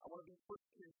disciples. I want to be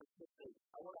persecuted for his sake.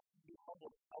 I want to be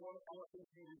humble. I want things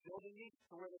to be rebuilding me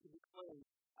to where they can be cleansed.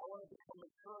 I want to become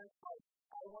mature in Christ.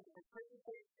 I want to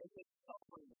participate in his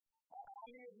suffering. How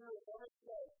many of you have ever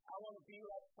said, I want to be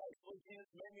like Christ? Lord Jesus,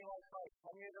 made me like Christ.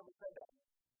 How many have ever said that?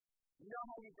 You know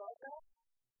how you got that?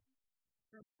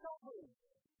 Through suffering.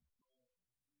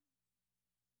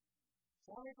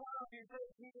 So many times you say,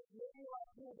 Jesus, made me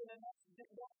like you, and then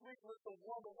next week was the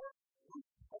worst week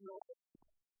of your life.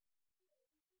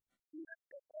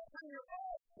 Open your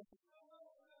eyes.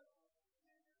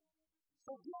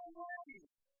 So get ready.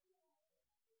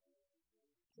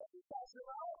 Check your passion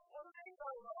out. What do they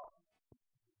know about?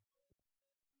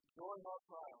 During our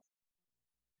trials,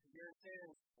 your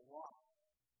sins why?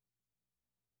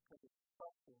 Because it's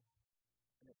suffering,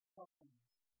 and it's suffering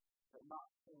that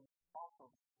not sin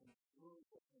offers and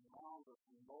moves us and mounds us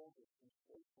and molds us and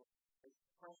shapes us. It's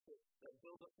pressure that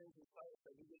builds up things inside us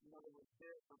that we didn't know that was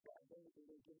there for God. Then we can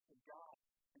give it to God.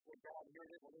 And say, God, here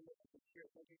it is. Let me look at the spirit.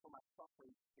 Thank you for my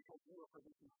suffering because you are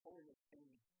producing holiness in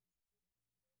me.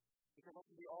 Because that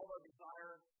should be all our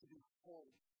desire to be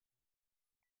holy.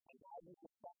 And God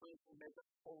uses suffering to make us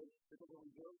holy. Because it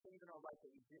reveals things in our life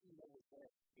that we didn't know was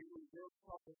there. It reveals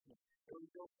selfishness. It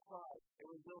reveals pride. It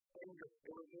reveals anger.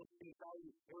 It reveals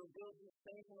anxiety. It reveals these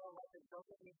things in our life that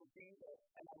doesn't need to be there.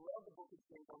 And I love the book of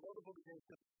James. I love the book of James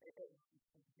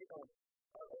because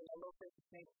I love things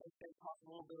talks a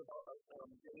little bit about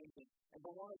James.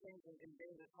 But one of the things in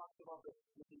James it talks about the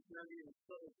impurity and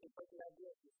silver. It's like the idea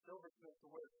of the silversmith to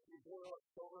where you boil up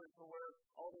silver to where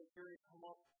all the impurities come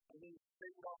up and then you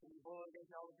scrape it off and you boil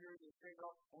against all the impurities and scrape it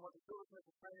off. And what the silversmith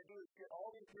is trying to do is get all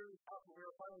the impurities out so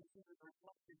we're finally see the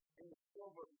reflection in the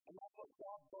silver. And that's what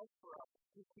God does for us.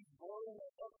 He keeps boiling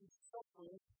us up and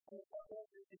suffering and it's not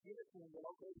only to give it to him,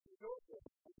 okay, to go to it.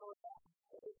 And so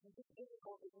it's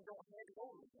difficult if we don't hand it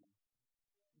over again.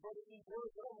 But if you do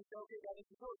it well, we say, okay, God, this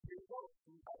is good. Here you go.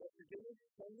 I want to give you,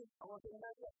 send you, I want to send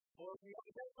that. Or if you have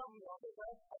to get something, I'll say,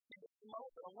 well, I see this tomorrow,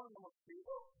 but I want to know what to do.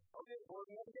 Okay, or if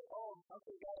you have to get home, I'll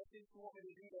say, God, I think you want me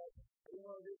to do that. You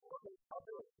want to do it? Okay, I'll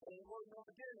do it. And you want to know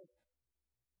again.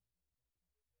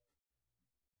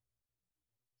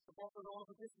 So, both of those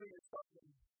participate in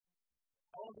suffering.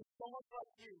 I want to be so much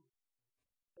like you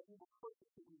that you will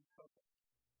persecute me because of it.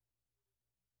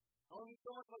 I want to be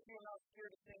so much like you and not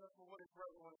scared to stand up for what is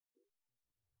right and what is true.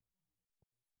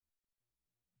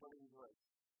 But in grace.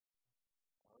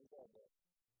 How is that there?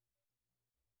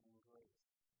 In grace.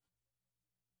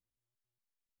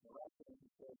 The last thing he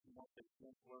says, he wants to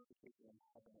extend glorification in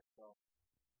heaven itself.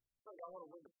 So I want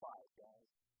to win the prize, guys.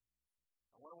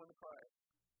 I want to win the prize.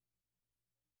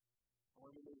 I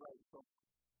want to get it right. So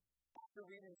after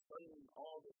reading and studying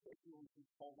all the things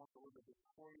Paul wants to live a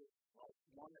victorious life,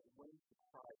 one that wins the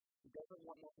prize. He doesn't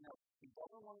want nothing else. He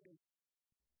doesn't want to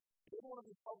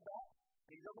be held back.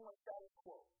 He doesn't want status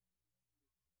quo.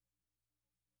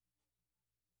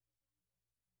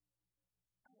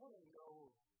 I want to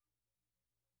know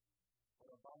what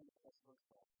a body of Christ looks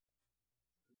like.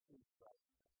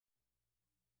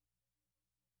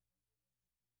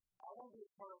 I want to be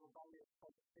a part of a body of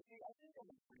Christ. I think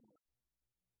I'm a dreamer.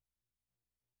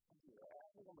 I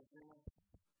think I'm a dreamer.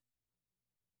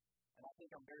 And I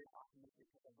think I'm very optimistic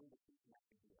because I believe the teaching I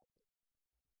can do that.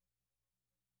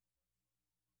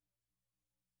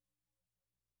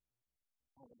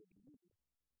 I want to be easy.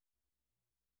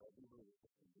 But I do believe it's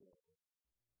going to be okay.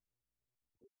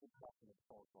 It's good talking to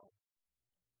Paul's life.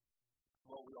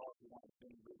 Well, we also want to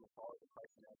think we will follow the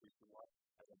Christ in every single life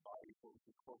as a body, what we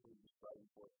could corporately be striving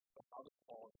for. But how does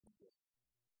Paul achieve this?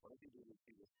 What does he do to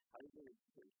achieve this? How does he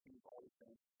achieve all these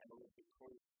things and to live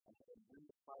victorious and to bring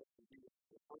the Christ to Jesus?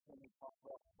 The first thing we talk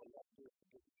about, what you have to do is to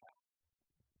get the past.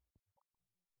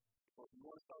 So if you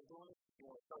want to start doing it, you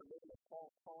want to start living as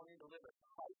Paul's calling you to live, as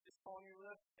Christ is calling you to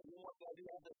live, and you want that you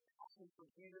have this passion for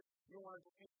Jesus, you want to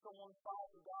be someone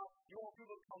following God, you want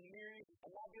people to come near you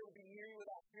and not be able to be near you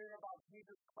without hearing about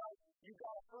Jesus Christ, you got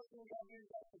to first thing you got to do is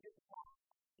you got to forget the past.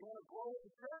 You want to grow in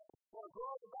the church, you want to grow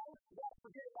in the Bible, you got to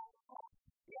forget about the past.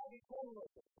 You got to be done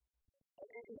with it. And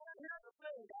here's the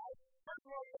thing, guys. First of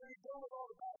all, you got to be done with all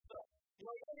the bad stuff. You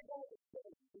know, you got to be done with the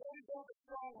sin. You got to be done with the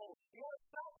stronghold. You got to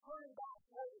stop turning back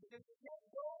to ways because you can't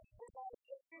go where God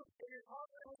takes you if you're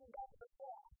constantly looking back to the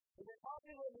past. If you're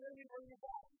constantly letting Him bring you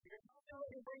back. If you're constantly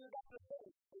letting Him bring you back to sin.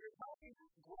 If you're constantly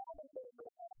gravitating to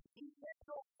the past. You can't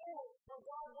go forward where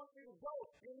God wants you to go.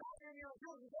 You're not in your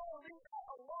room. You got to leave that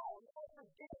alone. You got to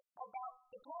forget about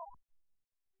the past.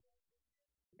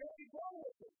 You got to be done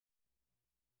with it.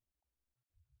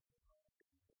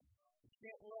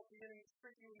 Can't let the enemy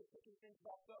trick you into picking things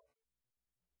back up.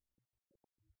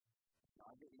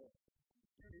 I'm getting there.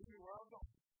 You see where I'm going.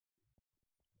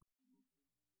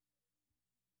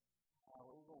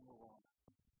 We're going to move on.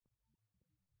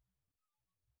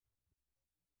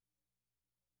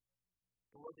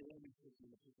 So what the enemy tricks you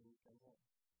into picking things up.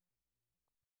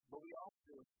 But we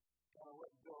also kind of let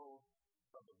go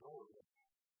of the glory.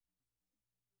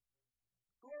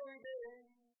 Glory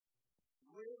days.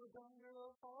 Live under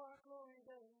a far glory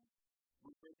days.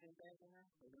 We picking things in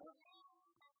there? Maybe not.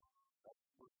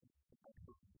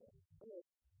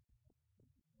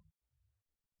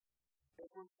 If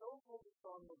we're so focused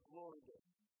on the glory days,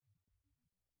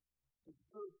 it's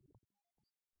good.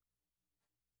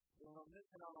 We're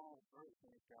missing out on all the great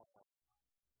things God has.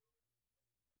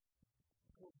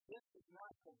 Because this is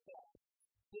not the best.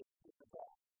 This is the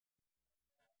best.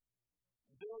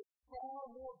 There's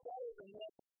far more better than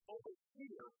this over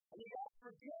here, and you got to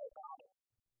forget about it.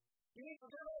 You need to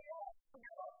forget about it.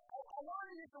 I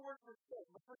want to use the word forsake,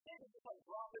 but forsake is just like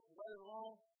drop it, let it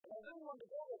alone, and I really want to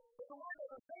go there. But the word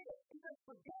doesn't say it. He says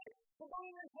forget it. So don't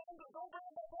even tell them, don't bring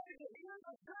it back up again. He doesn't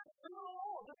forget it. Leave it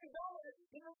alone. Just be done with it.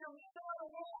 He says you're missing out on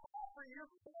what I have for you,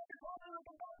 and then you're probably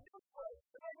looking back this way.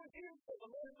 And like what Jesus said, the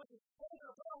Lord is looking forward to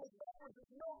the promise backwards.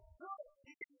 It's no good.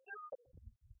 You can do it.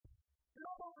 You're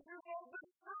not going to do all this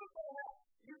fruit I have.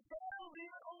 You gotta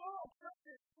leave it alone. Trust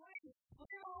it. Please,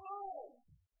 leave it alone.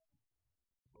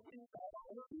 But we need all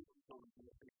other people so we can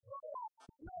say,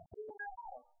 not do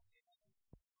that.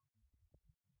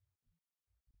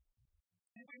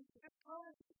 You can just come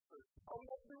into the church. All we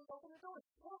have to do is open the door.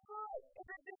 Well, good.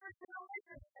 It's a different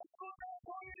generation. And so that's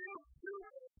what you do. Do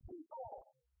it,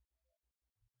 people.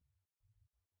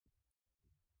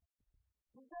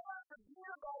 You gotta forget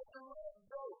about it and let it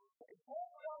go. It's all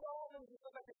around all of them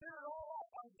because I consider it all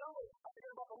out. I'm done with it. I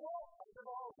forget about the world. I forget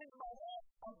about all the things in my head.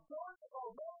 I'm done with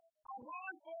all that. I'm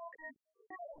running for it and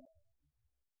still.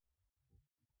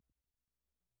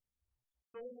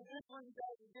 So in the difference, you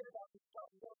gotta forget about this stuff.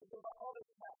 You gotta forget about all this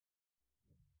stuff.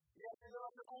 You gotta forget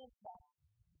about your own stuff.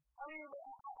 I don't even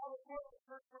know how it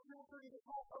works for people to get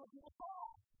past other people's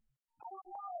thoughts. I don't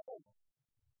know.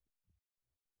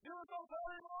 You're so bad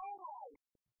in your own life.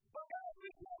 But guys, we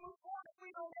can't move forward if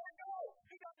we don't let go.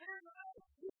 Because here's the thing.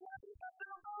 You can't do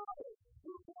nothing about it.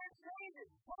 You can't change it.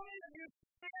 How many of you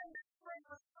stand this way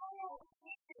for so long?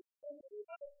 And you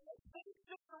know, things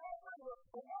just remember,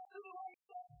 when I do the right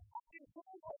thing, I can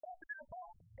change what happened in the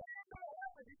past. And it's going to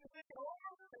happen. You can think it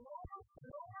over and over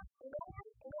and over and over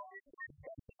and over again.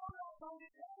 And still not going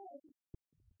to change.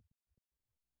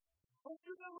 But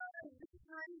you can let it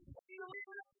victory and you leave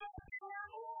it back in your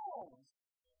hands.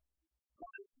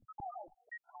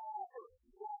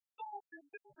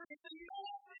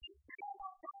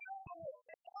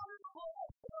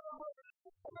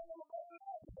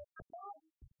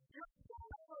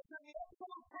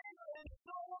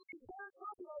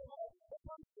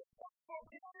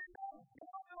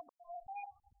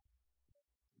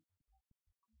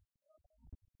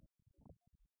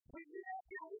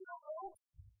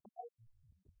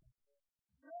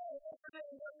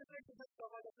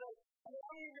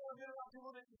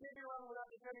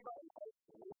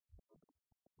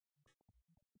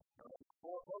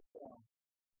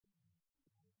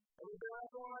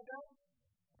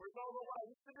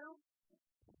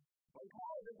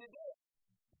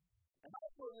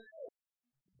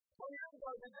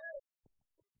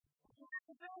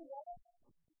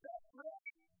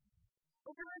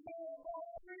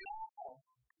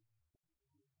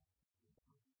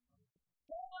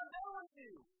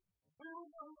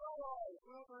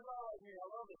 me. I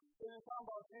love it. They're talking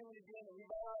about dreaming again, and we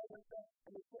got all this stuff,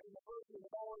 and it's in the first thing,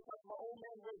 they're always talking about old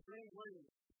men with dream.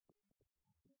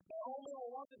 The old man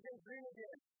will once again dream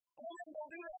again. Old men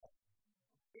don't do that.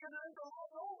 Because it ain't the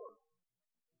world over.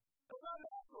 It's not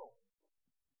natural.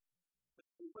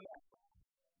 It's supernatural.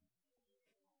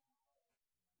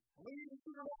 We need to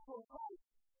supernatural in Christ.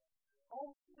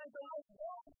 Only things that I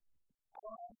know. I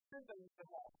don't have the strength I used to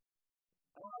have.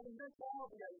 I don't have the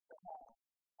mentality I used to have.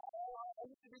 I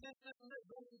used to be this, and this.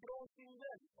 Then you can only see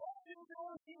this. Why do you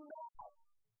only see now?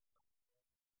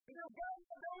 Because God is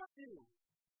done with you.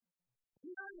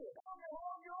 Period. I don't know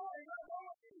how you are. He's not done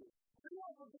with you. You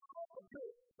want to do all the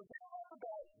good. But you don't have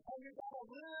that. And you got to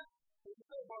live. It's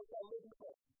so hard to live in the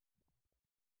present.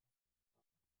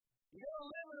 You got to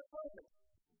live in the present.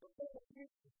 The present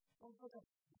future.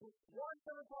 One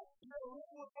time, you got to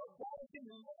live with what God is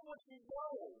giving you. Live what you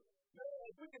know.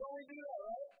 If we could only do that,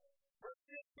 right? Verse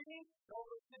 15, no,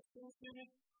 verse 16, excuse me.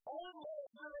 Only let us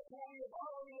live when we have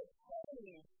already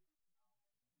obtained.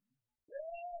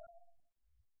 Yeah.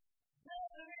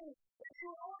 Destiny, if you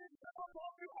only know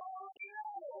what you already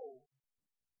know.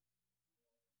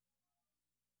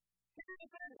 Here's the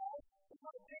thing, guys. It's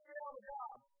like figuring out a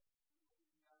job.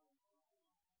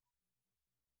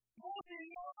 Most of you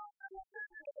know how to do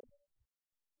it.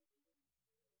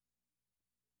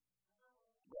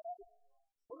 Yeah.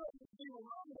 We're going to be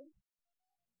reminded.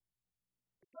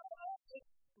 It's not us.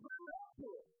 It's really up to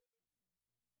it.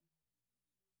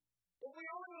 If we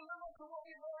only live up to what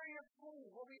we've already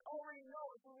obtained, what we already know,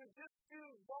 if we would just do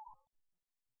that.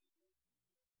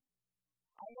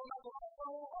 I know not to write my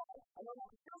whole life. I know not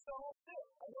to kill someone sick.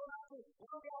 I know not to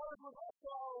look at others with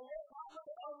alcohol or live my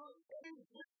life others. If you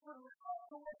just would live up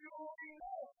to what you already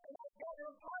know, and that's God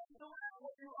your time to live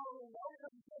what you already know,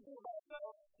 because you can't do it by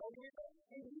yourself. So you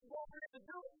won't be able to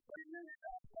do it. But you need to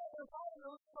have your time to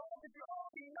live up what you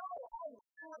already know. I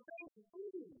know what things to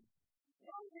do.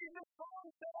 Some people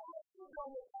don't say, I'm not doing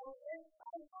it.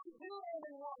 I'm not doing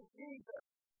anyone, Jesus.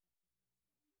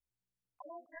 I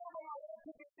don't care about my own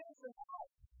conditions.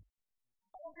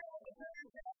 I don't care about the things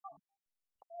that I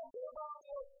don't care about the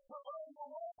world.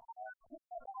 I don't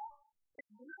care about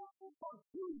it's nothing for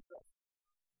Jesus.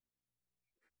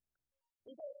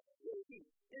 Because He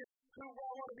is who I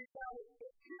want to be found.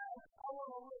 It's Him I want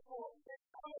to live for.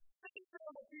 I'm a citizen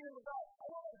of the kingdom of God. I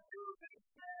want to do things.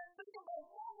 Man, think about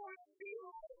what we're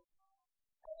doing.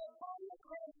 And the body of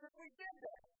Christ, if we did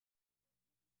that.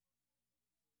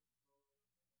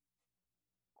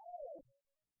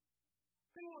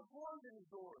 Who was born in these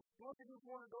doors? You want to do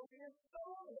one of those again? So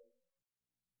it.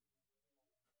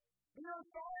 You're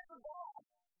sorry for God.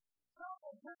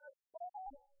 Someone took a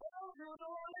stand. Those who are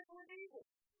the life for Jesus.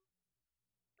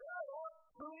 There are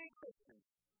truly Christians.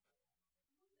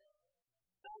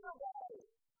 Think about it.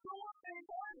 Who wants to be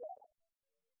part of that?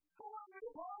 Who wants to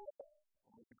be part of it?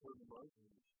 I'm going to put in my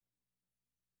hands.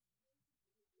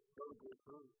 Go to good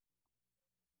food.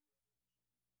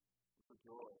 It's a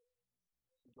joy.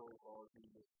 It's a joy for all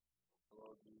Jesus.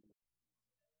 Lord Jesus.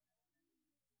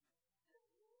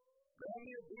 Grab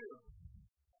me a beer.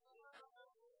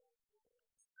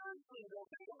 Seriously, though,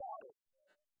 think about it.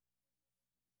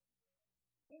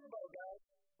 Think about it, guys.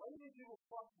 Why do these people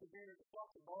flock to the beer, flock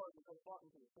to bars, and come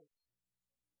flocking to the church?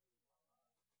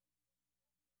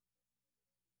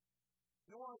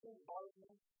 You know what I think bothers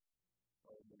me?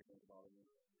 Oh, it makes sense bothers me.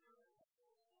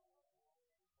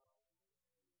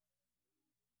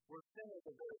 We're sinners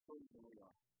of better friends than we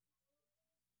are.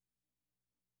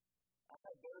 I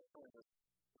have better friends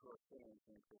who are sinners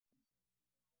than Christians.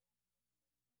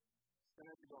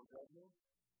 Sinners who don't judge me.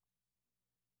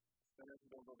 Sinners who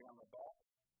don't go behind my back.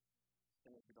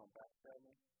 Sinners who don't backstab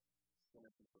me.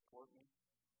 Sinners who support me.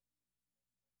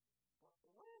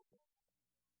 What is it?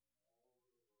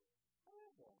 What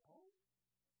is that, huh?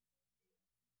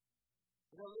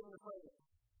 You don't live in the present.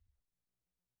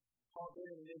 Paul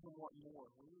didn't live and want more.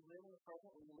 When you live in the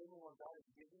present, when you live in what God is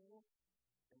giving you,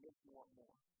 it makes you want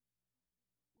more.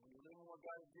 When you live in what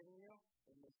God is giving you,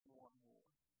 it makes you want more.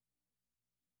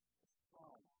 It's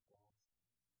fun, guys.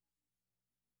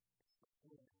 It's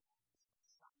good. It's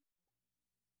exciting.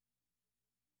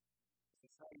 It's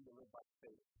exciting to live by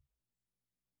faith.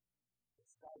 It's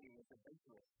exciting. It's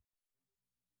adventurous.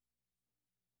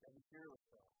 And it's fearless,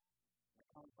 though. I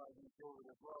come by being filled with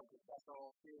His love, because that's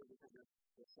all fear, because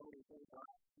there's so many things on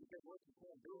it. Because what you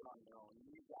can't do it on your own. You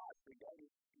need God. So you got to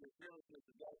be fearlessness.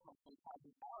 You got to come from God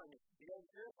empowering you. You got to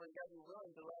be fearful. You got to be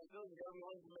willing to let Him go. You got to be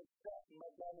willing to make steps and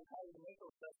let God empower you to make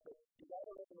those steps. But you got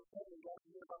to live in the present. You got to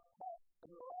forget about the past and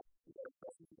your life. You got to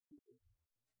press into the future.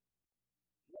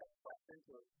 You got to press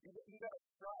into it. You got to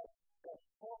strive. That's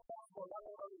all possible. Not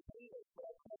only but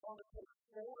I don't want to take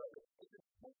hold of it. It's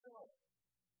intentional.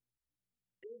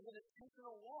 It is an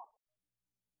intentional walk.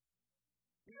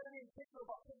 You got to be intentional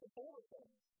about taking hold of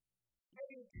things. You got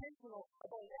to be intentional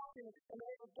about walking in the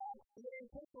name of God. You got to be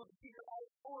intentional to keep your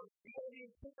eyes forward. You got to be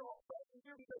intentional about pressing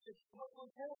through because it's not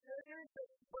going to help you anything.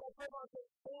 But I pray about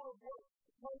taking hold of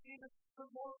what Jesus took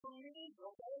more from me,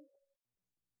 okay?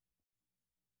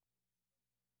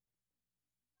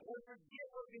 I forget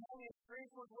what behind the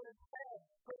experience was what it said.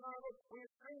 But when you're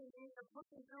experiencing, you're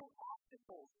pushing through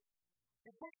obstacles.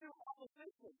 You're pushing through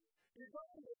opposition. You're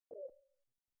going to fail.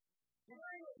 You're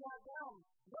going to get knocked down.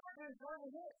 You're not going to join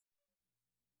the hit.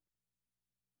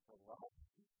 So what?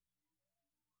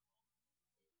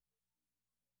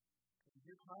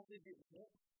 You're constantly getting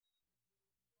hit.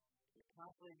 You're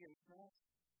constantly getting smashed.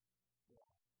 Yeah.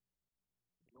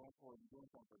 You're going forward. You're doing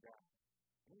something for God.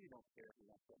 Maybe you don't care if you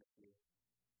don't finish you.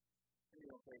 Maybe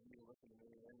you don't care if you listen to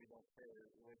me. Maybe you don't care.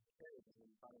 What you care is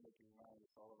when you finally make you remind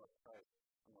it's all about Christ.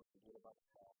 I'm going to forget about the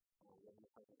past. I'm going to live in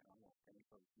the present. And I'm going to stand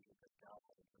for the future because God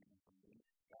has a dream for me.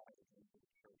 God has a dream for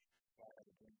the church. God has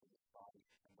a dream for this body.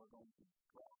 And we're going to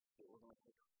grasp it. We're going to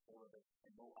take hold of it.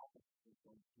 And no opposition is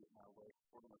going to get in our way.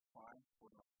 We're going to climb.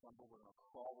 We're going to stumble. We're going to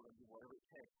crawl. We're going to do whatever it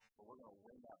takes. But we're going to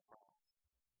win that prize.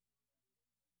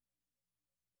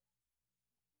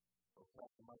 So,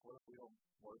 Pastor Mike, what if we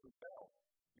fail?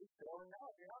 You're failing now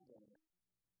if you're not doing it.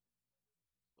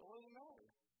 So what does it matter?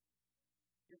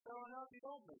 You're failing now if you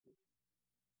don't make it.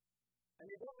 And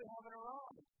you definitely haven't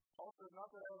arrived. Also, not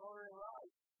that I've already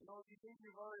arrived. You know, if you think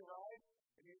you've already arrived,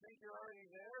 if you think you're already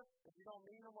there, if you don't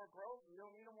need no more growth, if you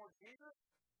don't need no more Jesus,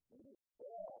 you're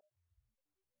stale.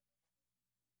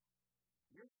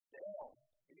 You're stale.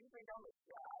 If you think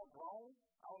I've grown,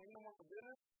 I don't need no more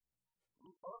forgiveness,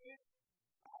 I'm perfect,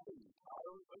 I'll be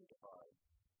entirely sanctified.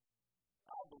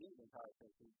 I believe in entire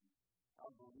sanctification.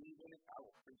 I believe in it, I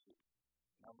will preach it.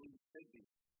 And I believe it should be.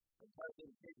 Entire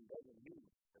sanctification doesn't mean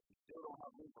that you still don't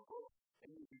have room for growth.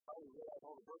 And you probably realize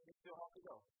all the growth you still have to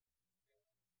go.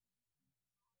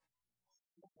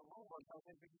 Nothing wrong with entire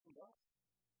sanctification does.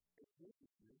 It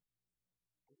teaches you.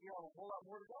 But you have a whole lot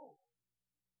more to go.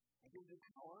 It gives you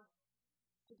power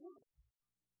to do it.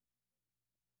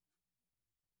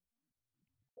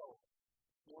 So,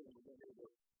 this morning we're going to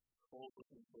do a whole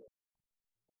listen to a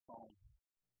song.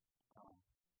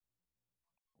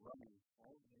 Running.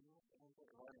 Right?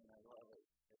 Running, I love it.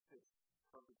 It fits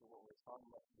perfect with what we're talking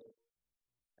about today.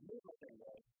 And here's the thing,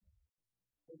 guys.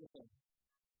 Here's the thing.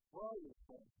 Where are you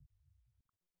from?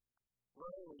 Where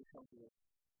are you when you come to this?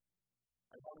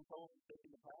 Are you having trouble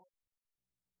taking the path?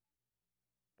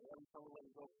 Are you having trouble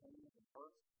letting go of pain and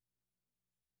first?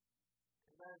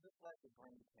 Because man, just like the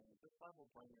brain pain, this time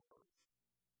will bring it first.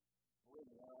 Believe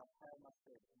me, I've had my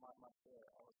share.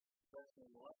 I was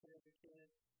especially lucky as a kid.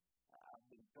 I've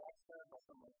been backstabbed by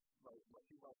some of what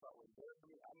people I thought were good for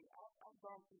me. I mean, I've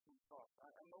gone through some stuff.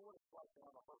 I know what it's like to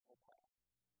have a hurtful past.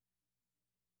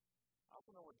 I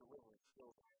also know what deliverance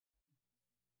feels like.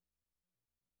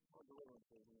 What deliverance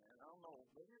is, and I don't know,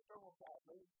 maybe you're struggling with past.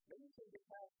 Maybe you can get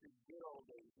past your good old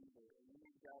days either, and you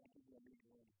need God to give you a new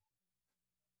dream.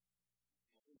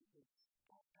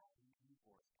 God's got a new dream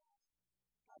for us, guys.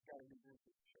 God's got a new dream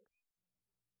for the church.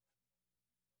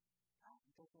 God,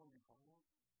 you don't want to be part of it?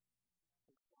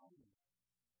 It's exciting.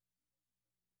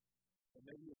 And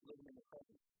maybe it's living in the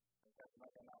present. That's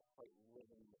like I'm not quite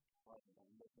living in the present.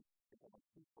 I'm looking because I'm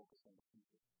too focused on the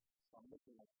future. So I'm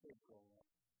missing my kids growing up.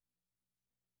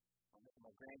 I'm missing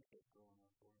my grandkids growing up.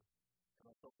 And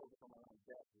I'm so focused on my own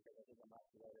death because I think I'm not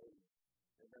to that age.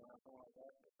 Is there something like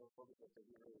that? They're so focused that they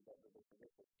get rid of that, but they forget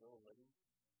they're still living.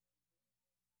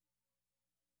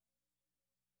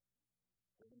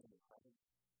 Living in the present.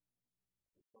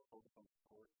 You're so focused on the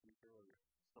forward future, or you're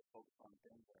so focused on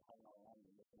things that are happening all around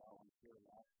you, missing out on the here and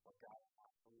now, what God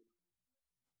has for you.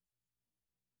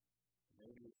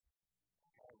 Maybe it's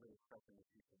kind of really stuck in the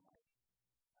future life.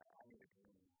 I need a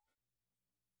dream.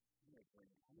 I need a dream.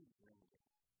 I need a dream again.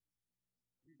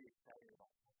 I need to be excited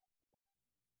about that.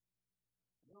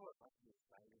 You know what I like to be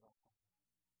excited about that?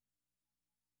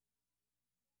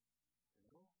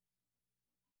 You know?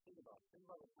 Think about it. Think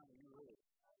about the time you really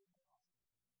excited about something.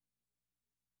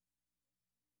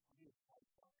 Are you excited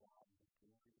about God and His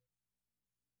dream for you?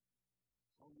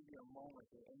 So I'll give you a moment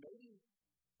there. And maybe you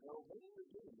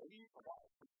did. Maybe you forgot.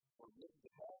 Or lived the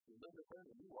past, you lived the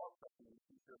present, and you are expecting in the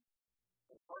future.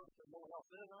 It's hard because no one else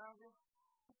is around you.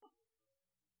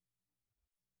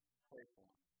 Pray for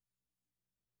them.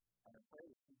 And I pray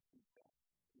that you keep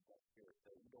that spirit,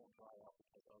 that you don't dry out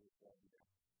because others let you down.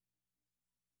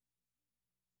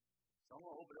 Some I'm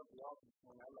going to open up the altar this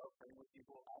morning. I love praying with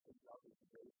people. I think the altar is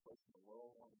the greatest place in the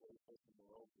world. One of the greatest places in the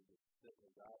world to just sit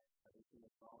with God. I think sing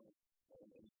a song. And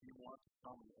if you want to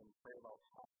come and pray about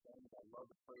hot things, I love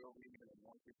to pray over you. And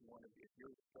once if you want to, if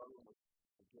you're struggling with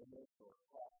forgiveness or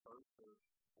hot hurt or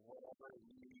whatever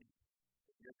you need,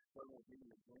 if you're struggling with getting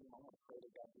a dream, I want to pray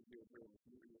that God gives you a dream. If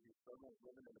you're struggling with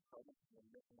living in the present, if you're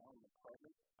missing out on the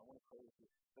present, I want to pray with you.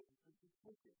 But just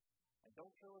take it. And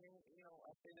don't feel it in,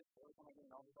 I say this every time I get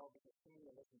an altar call because to me,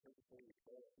 I listen to the way we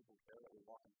care that people care that we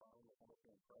walk in front of them, that come up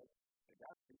here and pray. If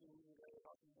God's speaking to you today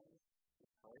about some things,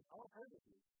 just pray. I want to pray with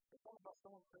you. It's not about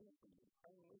someone praying for you,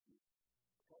 praying with you.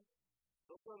 Okay?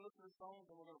 So let's go listen to the songs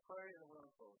and we're going to pray and we're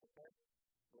going to close, okay?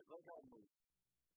 Let God move.